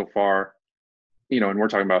JetBoost so far, and we're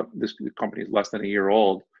talking about this company is less than a year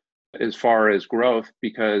old as far as growth,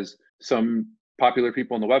 because some popular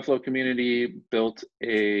people in the Webflow community built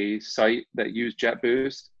a site that used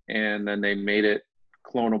JetBoost, and then they made it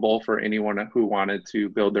clonable for anyone who wanted to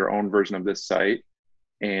build their own version of this site.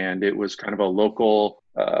 And it was kind of a local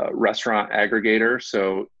restaurant aggregator.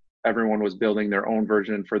 So everyone was building their own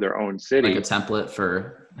version for their own city. Like a template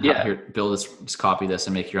for build this, just copy this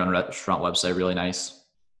and make your own restaurant website really nice.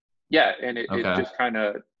 Yeah, and it just kind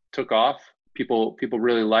of took off. People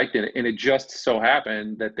really liked it, and it just so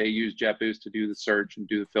happened that they used JetBoost to do the search and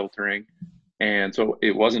do the filtering. And so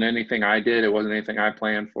it wasn't anything I did, it wasn't anything I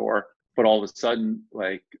planned for, but all of a sudden,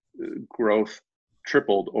 like, growth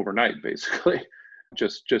tripled overnight, basically,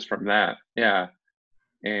 just from that. Yeah.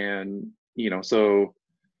 And so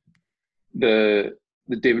the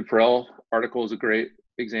David Perel article is a great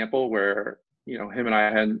example where him and I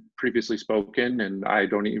hadn't previously spoken, and I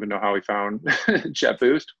don't even know how he found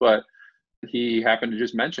JetBoost, but he happened to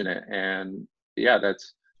just mention it. And yeah,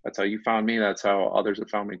 that's how you found me. That's how others have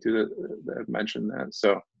found me too, that have mentioned that.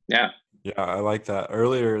 So yeah. I like that.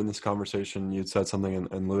 Earlier in this conversation, you'd said something,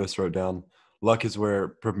 and Lewis wrote down, luck is where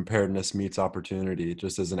preparedness meets opportunity,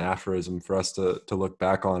 just as an aphorism for us to look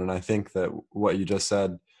back on. And I think that what you just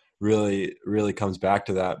said really, really comes back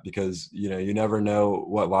to that, because, you never know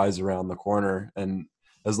what lies around the corner. And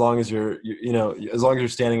as long as you're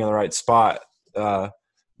standing in the right spot,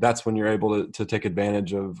 that's when you're able to take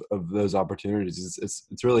advantage of those opportunities.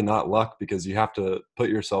 It's really not luck, because you have to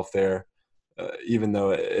put yourself there, even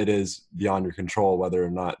though it is beyond your control, whether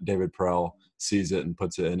or not David Perel sees it and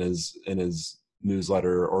puts it in his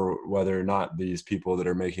newsletter, or whether or not these people that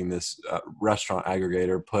are making this restaurant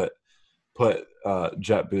aggregator put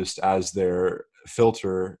JetBoost as their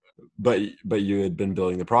filter. But you had been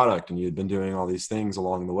building the product, and you had been doing all these things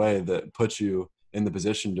along the way that put you in the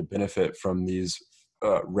position to benefit from these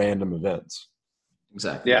random events.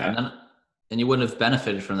 Exactly. Yeah. And you wouldn't have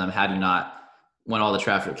benefited from them had you not, when all the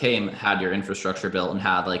traffic came, had your infrastructure built and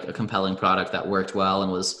had like a compelling product that worked well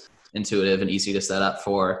and was intuitive and easy to set up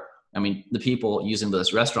for. I mean, the people using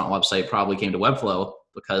this restaurant website probably came to Webflow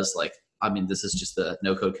because this is just the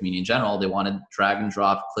no-code community in general. They wanted drag and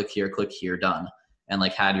drop, click here, done. And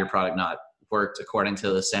like, had your product not worked according to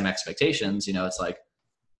the same expectations, it's like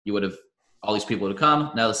you would have, all these people would have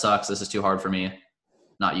come, no, this sucks, this is too hard for me,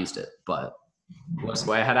 not used it. But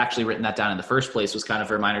why I had actually written that down in the first place was kind of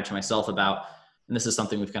a reminder to myself about, and this is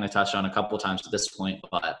something we've kind of touched on a couple of times at this point,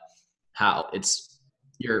 but how it's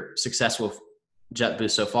your success with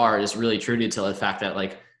JetBoost so far is really true to the fact that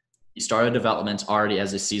like you started development already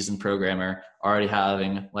as a seasoned programmer, already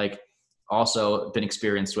having like also been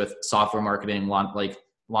experienced with software marketing,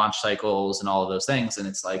 launch cycles and all of those things. And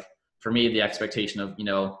it's like, for me, the expectation of,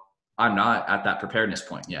 I'm not at that preparedness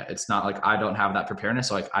point yet. It's not like I don't have that preparedness.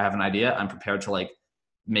 So like, I have an idea, I'm prepared to like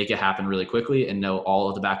make it happen really quickly and know all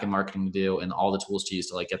of the back end marketing to do and all the tools to use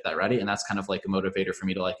to like get that ready. And that's kind of like a motivator for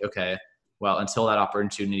me to like, okay, well, until that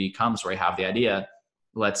opportunity comes where I have the idea,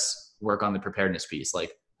 let's work on the preparedness piece.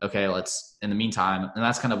 Like, okay, let's, in the meantime, and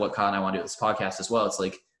that's kind of what Kyle and I want to do with this podcast as well. It's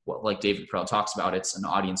like what like David Perel talks about, it's an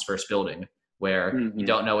audience first building where you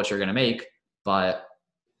don't know what you're going to make, but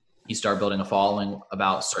you start building a following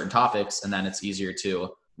about certain topics, and then it's easier to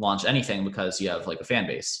launch anything because you have like a fan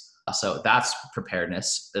base. So that's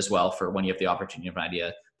preparedness as well for when you have the opportunity of an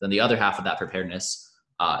idea. Then the other half of that preparedness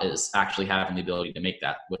is actually having the ability to make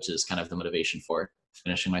that, which is kind of the motivation for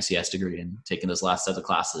finishing my CS degree and taking those last set of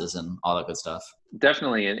classes and all that good stuff.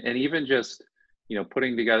 Definitely. And even just,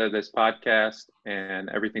 putting together this podcast and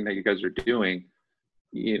everything that you guys are doing,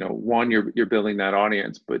 one, you're building that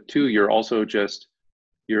audience, but two, you're also just,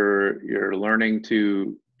 you're learning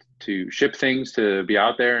to ship things, to be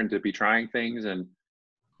out there and to be trying things. And,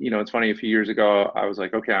 it's funny, a few years ago, I was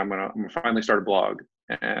like, okay, I'm gonna finally start a blog.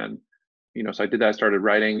 And, so I did that, I started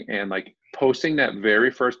writing, and like posting that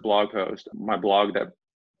very first blog post, my blog that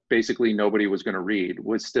basically nobody was going to read,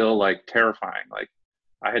 was still like terrifying. Like,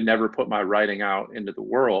 I had never put my writing out into the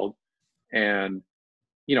world. And,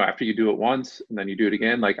 after you do it once and then you do it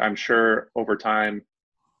again, like I'm sure over time,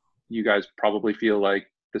 you guys probably feel like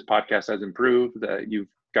this podcast has improved, that you've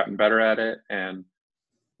gotten better at it. And,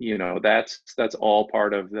 that's all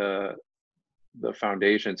part of the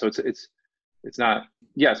foundation. So it's not,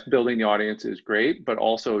 yes, building the audience is great, but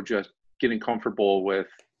also just getting comfortable with,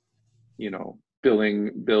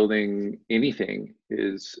 building anything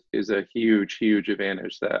is a huge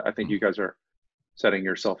advantage that I think you guys are setting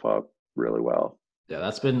yourself up really well. Yeah,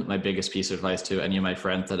 that's been my biggest piece of advice to any of my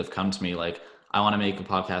friends that have come to me like, I want to make a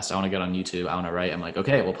podcast, I want to get on YouTube, I want to write. I'm like,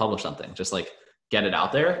 okay, we'll publish something. Just like get it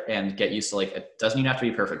out there and get used to, like, it doesn't even have to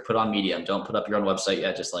be perfect. Put on Medium. Don't put up your own website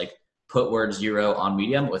yet. Just like put word 0 on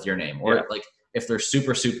Medium with your name. Or like if they're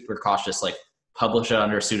super cautious, like publish it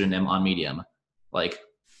under a pseudonym on Medium. Like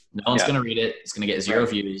no one's going to read it. It's going to get 0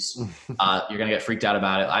 views. You're going to get freaked out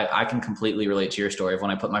about it. I can completely relate to your story of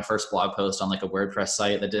when I put my first blog post on like a WordPress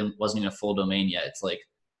site that wasn't even a full domain yet. It's like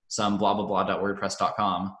some blah, blah,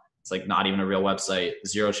 blah.wordpress.com. It's like not even a real website,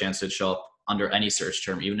 0 chance to show up under any search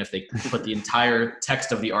term. Even if they put the entire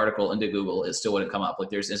text of the article into Google, it still wouldn't come up. Like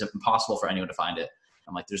it's impossible for anyone to find it.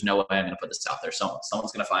 I'm like, there's no way I'm going to put this out there. Someone's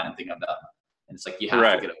going to find it and think I'm dumb. And it's like, you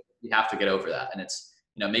have to get over that. And it's,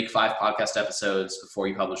 make 5 podcast episodes before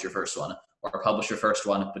you publish your first one, or publish your first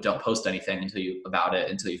one, but don't post anything until you've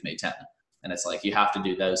made 10. And it's like, you have to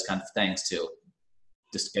do those kinds of things to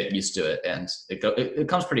just get used to it. And it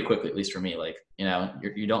comes pretty quickly, at least for me. Like,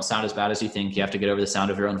 you don't sound as bad as you think. You have to get over the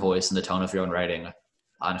sound of your own voice and the tone of your own writing.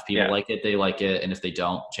 And if people like it, they like it. And if they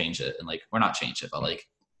don't, change it. And like, or not change it, but like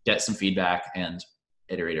get some feedback and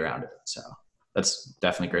iterate around it. So that's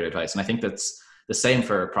definitely great advice. And I think that's the same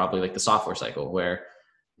for probably like the software cycle where,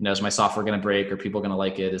 is my software going to break? Are people going to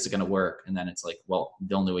like it? Is it going to work? And then it's like, well,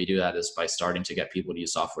 the only way you do that is by starting to get people to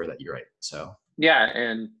use software that you write. So, yeah.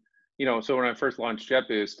 And, so when I first launched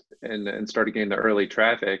JetBoost and started getting the early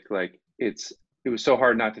traffic, like it was so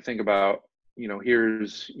hard not to think about,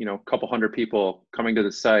 here's, a couple hundred people coming to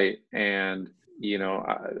the site and,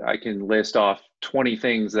 I can list off 20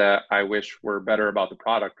 things that I wish were better about the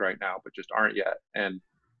product right now, but just aren't yet. And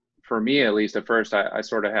for me, at least at first, I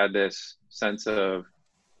sort of had this sense of,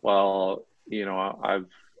 well, I've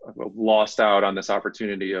lost out on this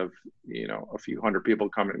opportunity of, a few hundred people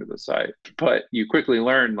coming to the site. But you quickly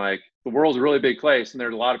learn like the world's a really big place and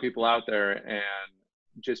there's a lot of people out there. And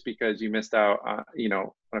just because you missed out on,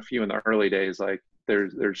 on a few in the early days, like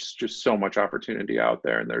there's just so much opportunity out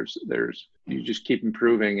there, and there's you just keep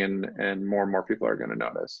improving and more people are going to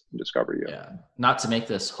notice and discover you. Yeah. Not to make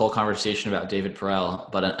this whole conversation about David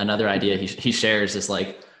Perel, but another idea he shares is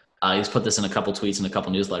like, he's put this in a couple tweets and a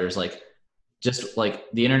couple newsletters, like just like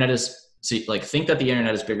the internet is, think that the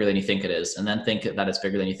internet is bigger than you think it is, and then think that it's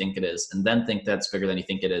bigger than you think it is, and then think that's bigger than you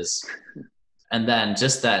think it is. And then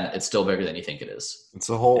it's still bigger than you think it is. It's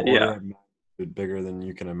a whole order bigger than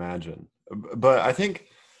you can imagine. But I think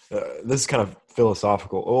this is kind of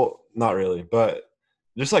philosophical. Well, not really, but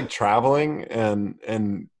just like traveling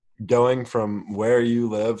and going from where you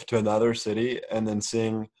live to another city and then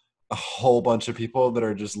seeing a whole bunch of people that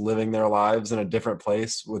are just living their lives in a different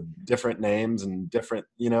place with different names and different,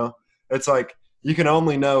 it's like you can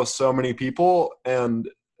only know so many people, and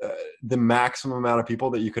the maximum amount of people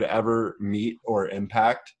that you could ever meet or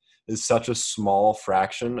impact is such a small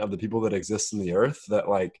fraction of the people that exist in the earth that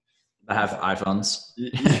like I have iPhones.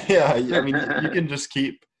 Yeah. I mean, you can just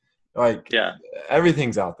keep like,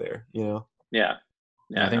 everything's out there, Yeah.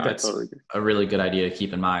 Yeah, I think that's a really good idea to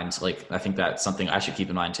keep in mind. Like, I think that's something I should keep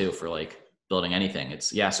in mind too for like building anything. It's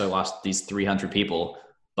so I lost these 300 people,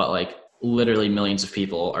 but like literally millions of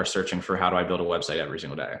people are searching for how do I build a website every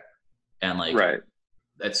single day. And like,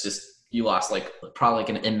 that's just, you lost like probably like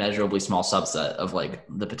an immeasurably small subset of like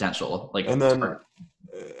the potential. Like, and then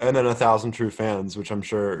 1,000 true fans, which I'm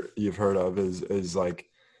sure you've heard of, is like,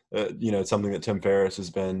 it's something that Tim Ferriss has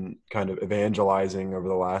been kind of evangelizing over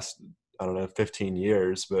the last, 15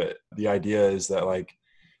 years. But the idea is that like,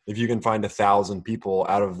 if you can find 1,000 people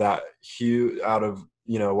out of that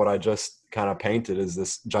what I just kind of painted as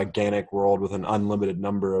this gigantic world with an unlimited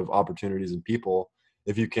number of opportunities and people,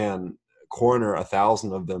 if you can corner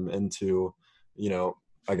 1,000 of them into,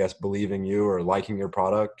 I guess, believing you or liking your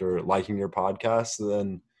product or liking your podcast,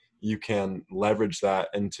 then you can leverage that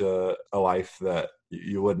into a life that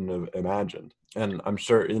you wouldn't have imagined. And I'm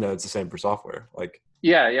sure, it's the same for software. Like,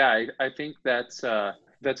 Yeah. I think that's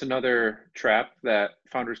another trap that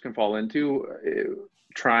founders can fall into,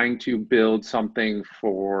 trying to build something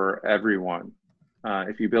for everyone.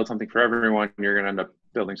 If you build something for everyone, you're going to end up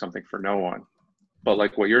building something for no one. But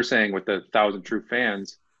like what you're saying with the 1,000 true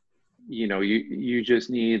fans, you just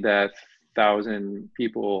need that 1,000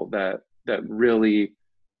 people that really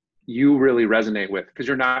you really resonate with, because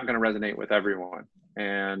you're not going to resonate with everyone.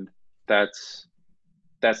 And that's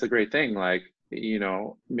that's the great thing. Like,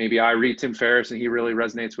 maybe I read Tim Ferriss and he really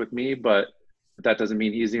resonates with me, but that doesn't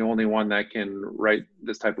mean he's the only one that can write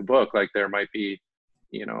this type of book. Like there might be,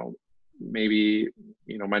 maybe,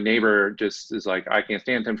 my neighbor just is like, I can't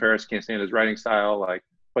stand Tim Ferriss, can't stand his writing style. Like,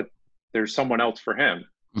 but there's someone else for him.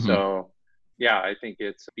 Mm-hmm. So yeah, I think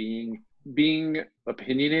it's being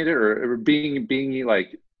opinionated or being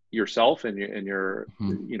like yourself and your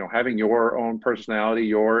mm-hmm. Having your own personality,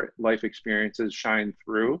 your life experiences shine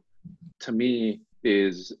through, to me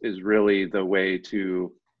is really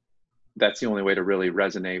that's the only way to really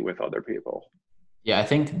resonate with other people. Yeah, I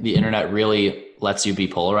think the internet really lets you be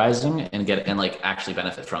polarizing and like actually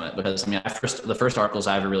benefit from it, because the first articles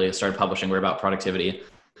I ever really started publishing were about productivity.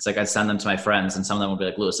 It's like I'd send them to my friends and some of them would be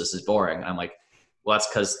like, Lewis, this is boring. I'm like, well, that's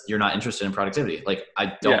because you're not interested in productivity. Like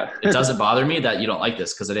it doesn't bother me that you don't like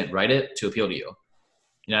this because I didn't write it to appeal to you.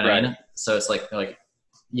 You know what I mean? So it's like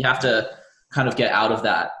you have to kind of get out of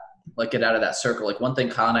that circle. Like one thing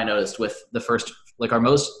Kyle and I noticed with the first, like our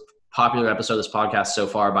most popular episode of this podcast so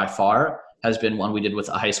far by far has been one we did with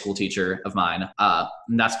a high school teacher of mine.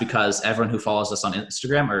 And that's because everyone who follows us on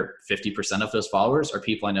Instagram, or 50% of those followers, are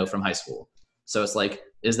people I know from high school. So it's like,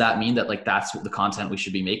 does that mean that like that's the content we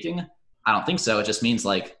should be making? I don't think so. It just means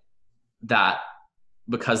like that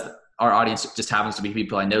because our audience just happens to be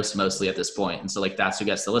people I know mostly at this point. And so like that's who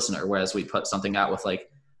gets the listener. Whereas we put something out with like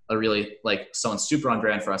a really like someone super on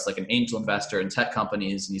brand for us, like an angel investor in tech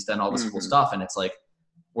companies, and he's done all this cool stuff. And it's like,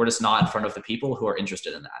 we're just not in front of the people who are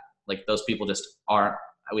interested in that. Like those people just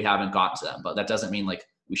we haven't gotten to them, but that doesn't mean like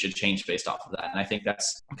we should change based off of that. And I think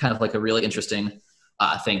that's kind of like a really interesting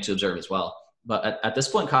thing to observe as well. But at this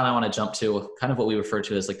point, Kyle, I want to jump to kind of what we refer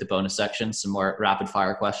to as like the bonus section, some more rapid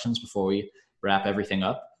fire questions before we wrap everything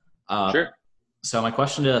up. Sure. So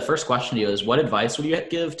the first question to you is, what advice would you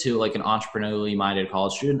give to like an entrepreneurially minded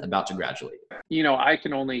college student about to graduate? I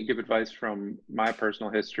can only give advice from my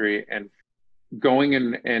personal history, and going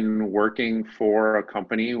and working for a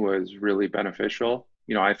company was really beneficial.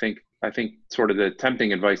 I think sort of the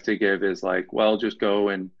tempting advice to give is like, well, just go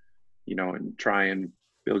and try and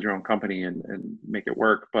build your own company and make it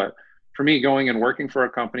work. But for me, going and working for a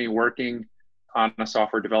company, working on a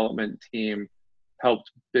software development team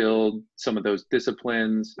helped build some of those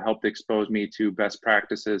disciplines, helped expose me to best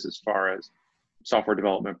practices as far as software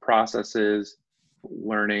development processes,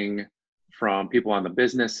 learning from people on the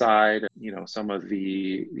business side, some of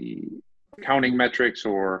the accounting metrics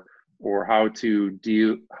or how to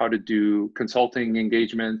do consulting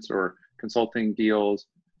engagements or consulting deals.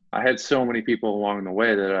 I had so many people along the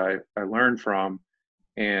way that I learned from,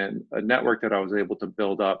 and a network that I was able to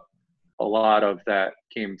build up. A lot of that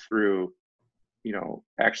came through,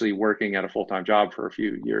 actually working at a full-time job for a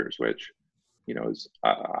few years, which,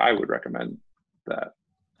 I would recommend that.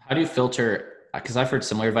 How do you filter? Because I've heard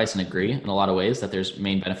similar advice and agree in a lot of ways that there's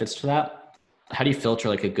main benefits to that. How do you filter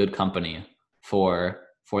like a good company for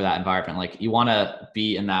that environment? Like you want to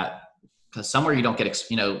be in that, because somewhere you don't get,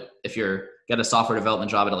 if you're get a software development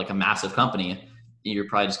job at like a massive company, you're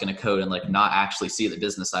probably just going to code and like not actually see the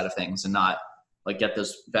business side of things and not like get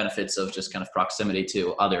those benefits of just kind of proximity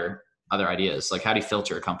to other ideas. Like how do you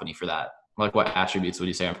filter a company for that? Like what attributes would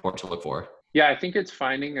you say are important to look for? Yeah, I think it's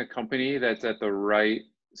finding a company that's at the right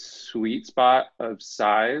sweet spot of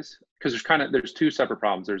size, because there's two separate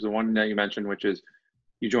problems. There's the one that you mentioned, which is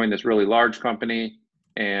you join this really large company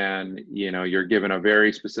and you're given a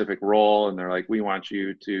very specific role and they're like, we want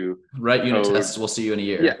you to write unit tests, we'll see you in a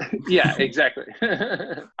year. Yeah, exactly.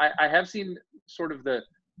 I have seen sort of the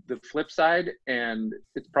flip side, and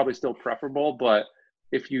it's probably still preferable, but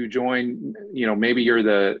if you join, maybe you're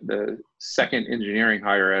the second engineering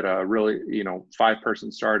hire at a really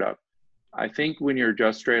 5-person startup. I think when you're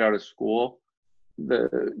just straight out of school,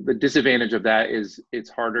 the disadvantage of that is it's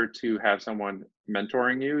harder to have someone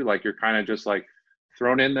mentoring you. Like you're kind of just like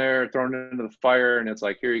thrown into the fire, and it's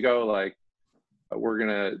like, here you go. Like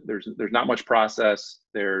there's not much process.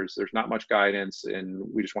 There's not much guidance, and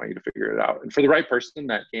we just want you to figure it out. And for the right person,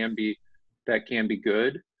 that can be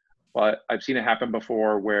good. But I've seen it happen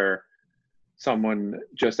before where someone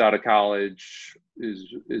just out of college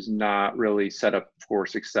is not really set up for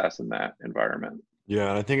success in that environment. Yeah,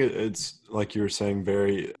 and I think it's like you were saying,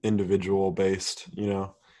 very individual based.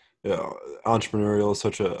 Entrepreneurial is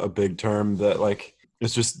such a big term that like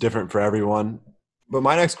it's just different for everyone. But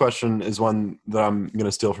my next question is one that I'm going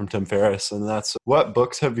to steal from Tim Ferriss, and that's, what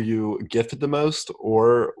books have you gifted the most,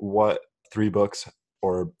 or what 3 books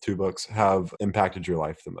or 2 books have impacted your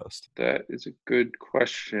life the most? That is a good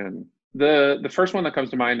question. The first one that comes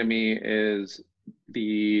to mind to me is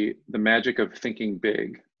the magic of thinking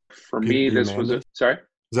big. For me, this was sorry?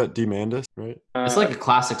 Is that Demandus, right? It's like a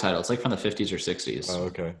classic title. It's like from the 50s or 60s. Oh,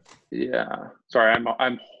 okay. Yeah. Sorry,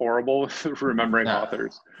 I'm horrible with remembering No.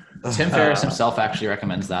 authors. Tim Ferriss himself actually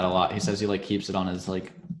recommends that a lot. He says he like keeps it on his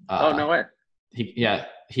like. Oh, no way. It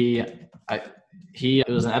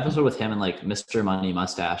was an episode with him and like Mr. Money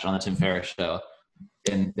Mustache on the Tim Ferriss show,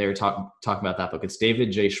 and they were talking about that book. It's David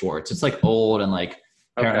J. Schwartz. It's like old and like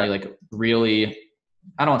apparently like really,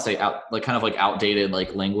 I don't want to say like kind of like outdated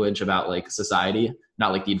like language about like society.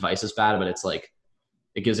 Not like the advice is bad, but it's like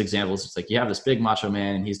it gives examples. It's like you have this big macho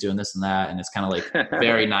man and he's doing this and that, and it's kind of like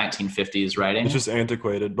very 1950s writing. It's just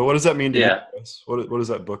antiquated. But what does that mean to you? What does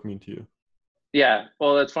that book mean to you? Yeah.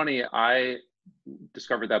 Well, that's funny. I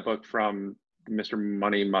discovered that book from Mr.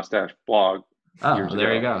 Money Mustache blog. Oh,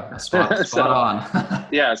 there you go. Spot on.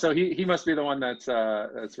 Yeah. So he must be the one that's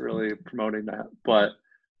really promoting that. But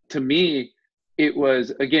to me, it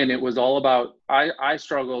was all about, I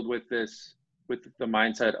struggled with this, with the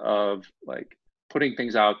mindset of like putting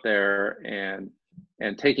things out there and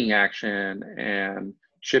taking action and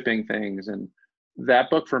shipping things. And that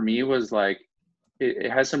book for me was like, it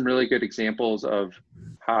has some really good examples of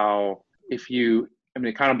how it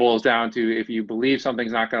kind of boils down to, if you believe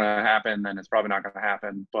something's not going to happen, then it's probably not going to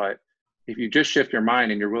happen. But if you just shift your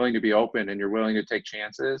mind and you're willing to be open and you're willing to take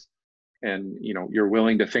chances and, you're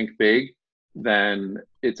willing to think big, then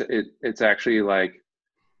it's actually like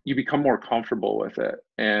you become more comfortable with it.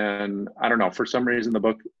 And I don't know, for some reason, the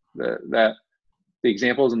book, the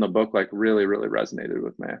examples in the book, like really, really resonated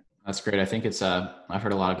with me. That's great. I think it's I've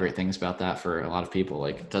heard a lot of great things about that for a lot of people.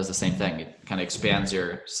 Like it does the same thing. It kind of expands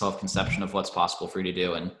your self-conception of what's possible for you to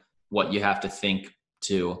do and what you have to think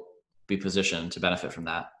to be positioned to benefit from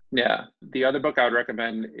that. Yeah. The other book I would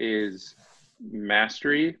recommend is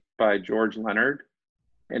Mastery by George Leonard.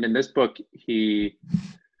 And in this book, he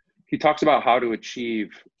talks about how to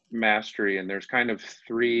achieve mastery. And there's kind of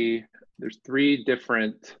three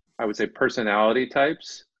different, I would say, personality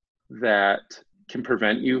types that can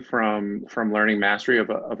prevent you from learning mastery of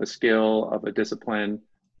a skill, of a discipline.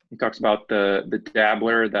 He talks about the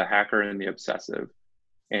dabbler, the hacker, and the obsessive.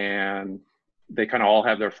 And they kind of all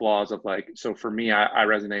have their flaws of like, so for me, I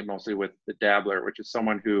resonate mostly with the dabbler, which is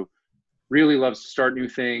someone who really loves to start new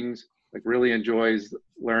things, like really enjoys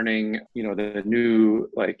learning, the new,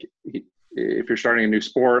 like if you're starting a new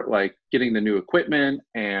sport, like getting the new equipment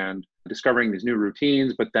and discovering these new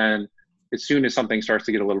routines. But then as soon as something starts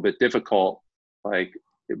to get a little bit difficult, like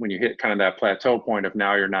when you hit kind of that plateau point of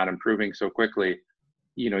now you're not improving so quickly,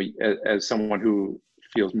 as someone who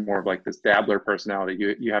feels more of like this dabbler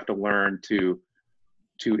personality, you have to learn to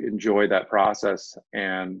enjoy that process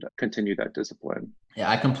and continue that discipline. Yeah,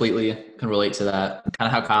 I completely can relate to that. Kind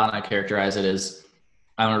of how Kyle and I characterize it is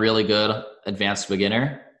I'm a really good advanced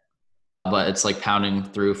beginner, but it's like pounding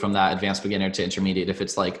through from that advanced beginner to intermediate. If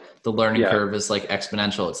it's like the learning curve is like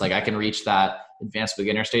exponential, it's like I can reach that advanced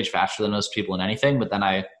beginner stage faster than most people in anything, but then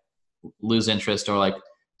I lose interest or like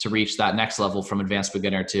to reach that next level from advanced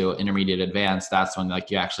beginner to intermediate advanced. That's when like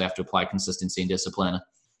you actually have to apply consistency and discipline.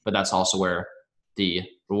 But that's also where the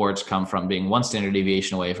rewards come from being one standard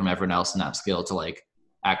deviation away from everyone else in that skill to like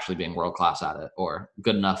actually being world-class at it or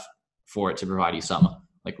good enough for it to provide you some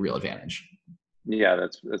like real advantage. Yeah,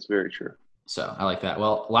 that's very true. So I like that.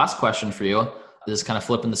 Well, last question for you. This is kind of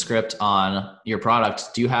flipping the script on your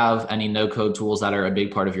product. Do you have any no-code tools that are a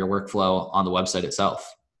big part of your workflow on the website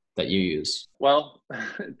itself that you use? Well,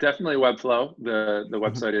 definitely Webflow. The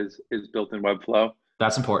website is built in Webflow.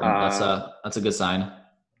 That's important. That's a good sign.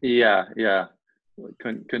 Yeah.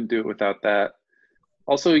 Couldn't do it without that.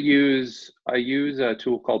 Also I use a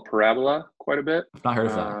tool called Parabola quite a bit. I've not heard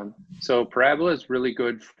of that. So Parabola is really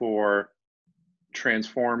good for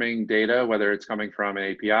transforming data, whether it's coming from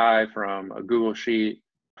an API, from a Google Sheet,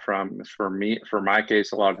 for my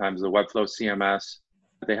case, a lot of times the Webflow CMS.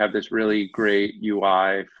 They have this really great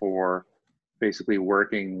UI for basically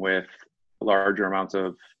working with larger amounts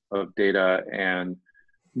of data and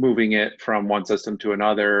moving it from one system to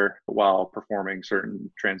another while performing certain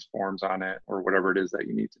transforms on it or whatever it is that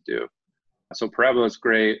you need to do. So Parabola is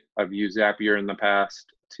great. I've used Zapier in the past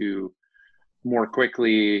to more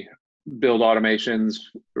quickly build automations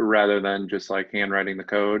rather than just like handwriting the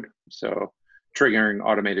code. So triggering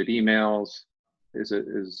automated emails is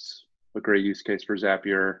a great use case for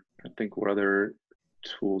Zapier. I think what other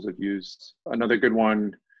tools I've used. Another good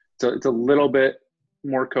one, it's a little bit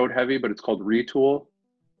more code heavy, but it's called Retool.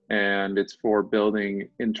 And it's for building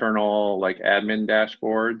internal like admin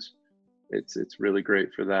dashboards. It's really great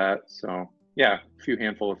for that. So yeah, a few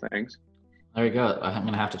handful of things. There you go. I'm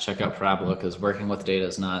going to have to check out Parabola because working with data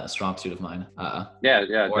is not a strong suit of mine.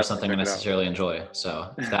 Yeah. Or something I necessarily enjoy.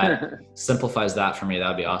 So if that simplifies that for me, that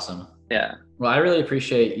would be awesome. Yeah. Well, I really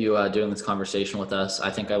appreciate you doing this conversation with us.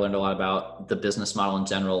 I think I learned a lot about the business model in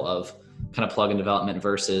general of kind of plugin development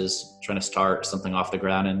versus trying to start something off the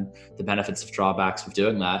ground and the benefits of drawbacks of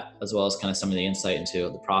doing that, as well as kind of some of the insight into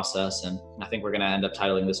the process. And I think we're going to end up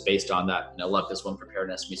titling this based on that, luck is when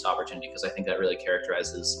preparedness meets opportunity, because I think that really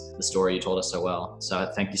characterizes the story you told us so well.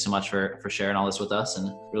 So thank you so much for sharing all this with us,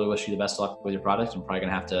 and really wish you the best of luck with your product. I'm probably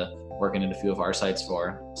going to have to work in a few of our sites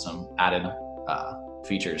for some added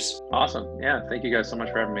features. Awesome. Yeah. Thank you guys so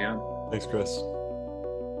much for having me on. Thanks, Chris.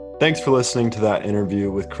 Thanks for listening to that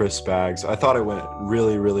interview with Chris Spags. I thought it went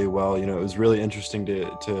really, really well. It was really interesting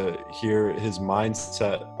to hear his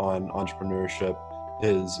mindset on entrepreneurship,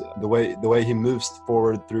 the way he moves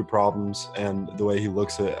forward through problems, and the way he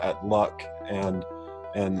looks at luck and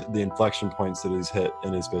the inflection points that he's hit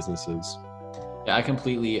in his businesses. Yeah, I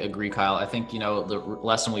completely agree, Kyle. I think, the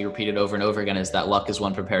lesson we repeated over and over again is that luck is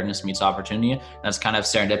when preparedness meets opportunity. That's kind of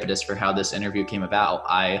serendipitous for how this interview came about.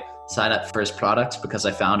 I signed up for his product because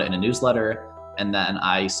I found it in a newsletter. And then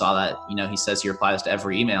I saw that, he says he replies to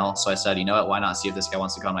every email. So I said, why not see if this guy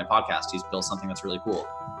wants to come on my podcast? He's built something that's really cool.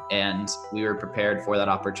 And we were prepared for that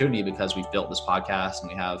opportunity because we've built this podcast and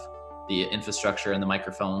we have the infrastructure and the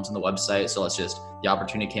microphones and the website. So the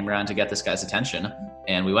opportunity came around to get this guy's attention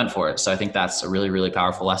and we went for it. So I think that's a really, really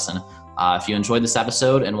powerful lesson. If you enjoyed this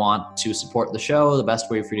episode and want to support the show, the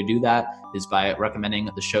best way for you to do that is by recommending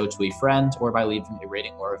the show to a friend or by leaving a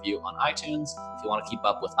rating or review on iTunes. If you want to keep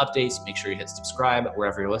up with updates, make sure you hit subscribe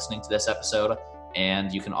wherever you're listening to this episode.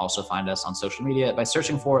 And you can also find us on social media by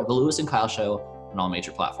searching for The Lewis and Kyle Show on all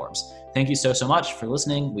major platforms. Thank you so much for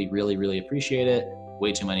listening. We really, really appreciate it.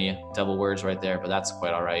 Way too many double words right there, but that's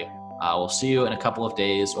quite all right. We'll see you in a couple of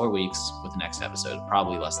days or weeks with the next episode,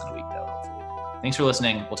 probably less than a week though, hopefully. Thanks for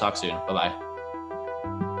listening. We'll talk soon. Bye-bye.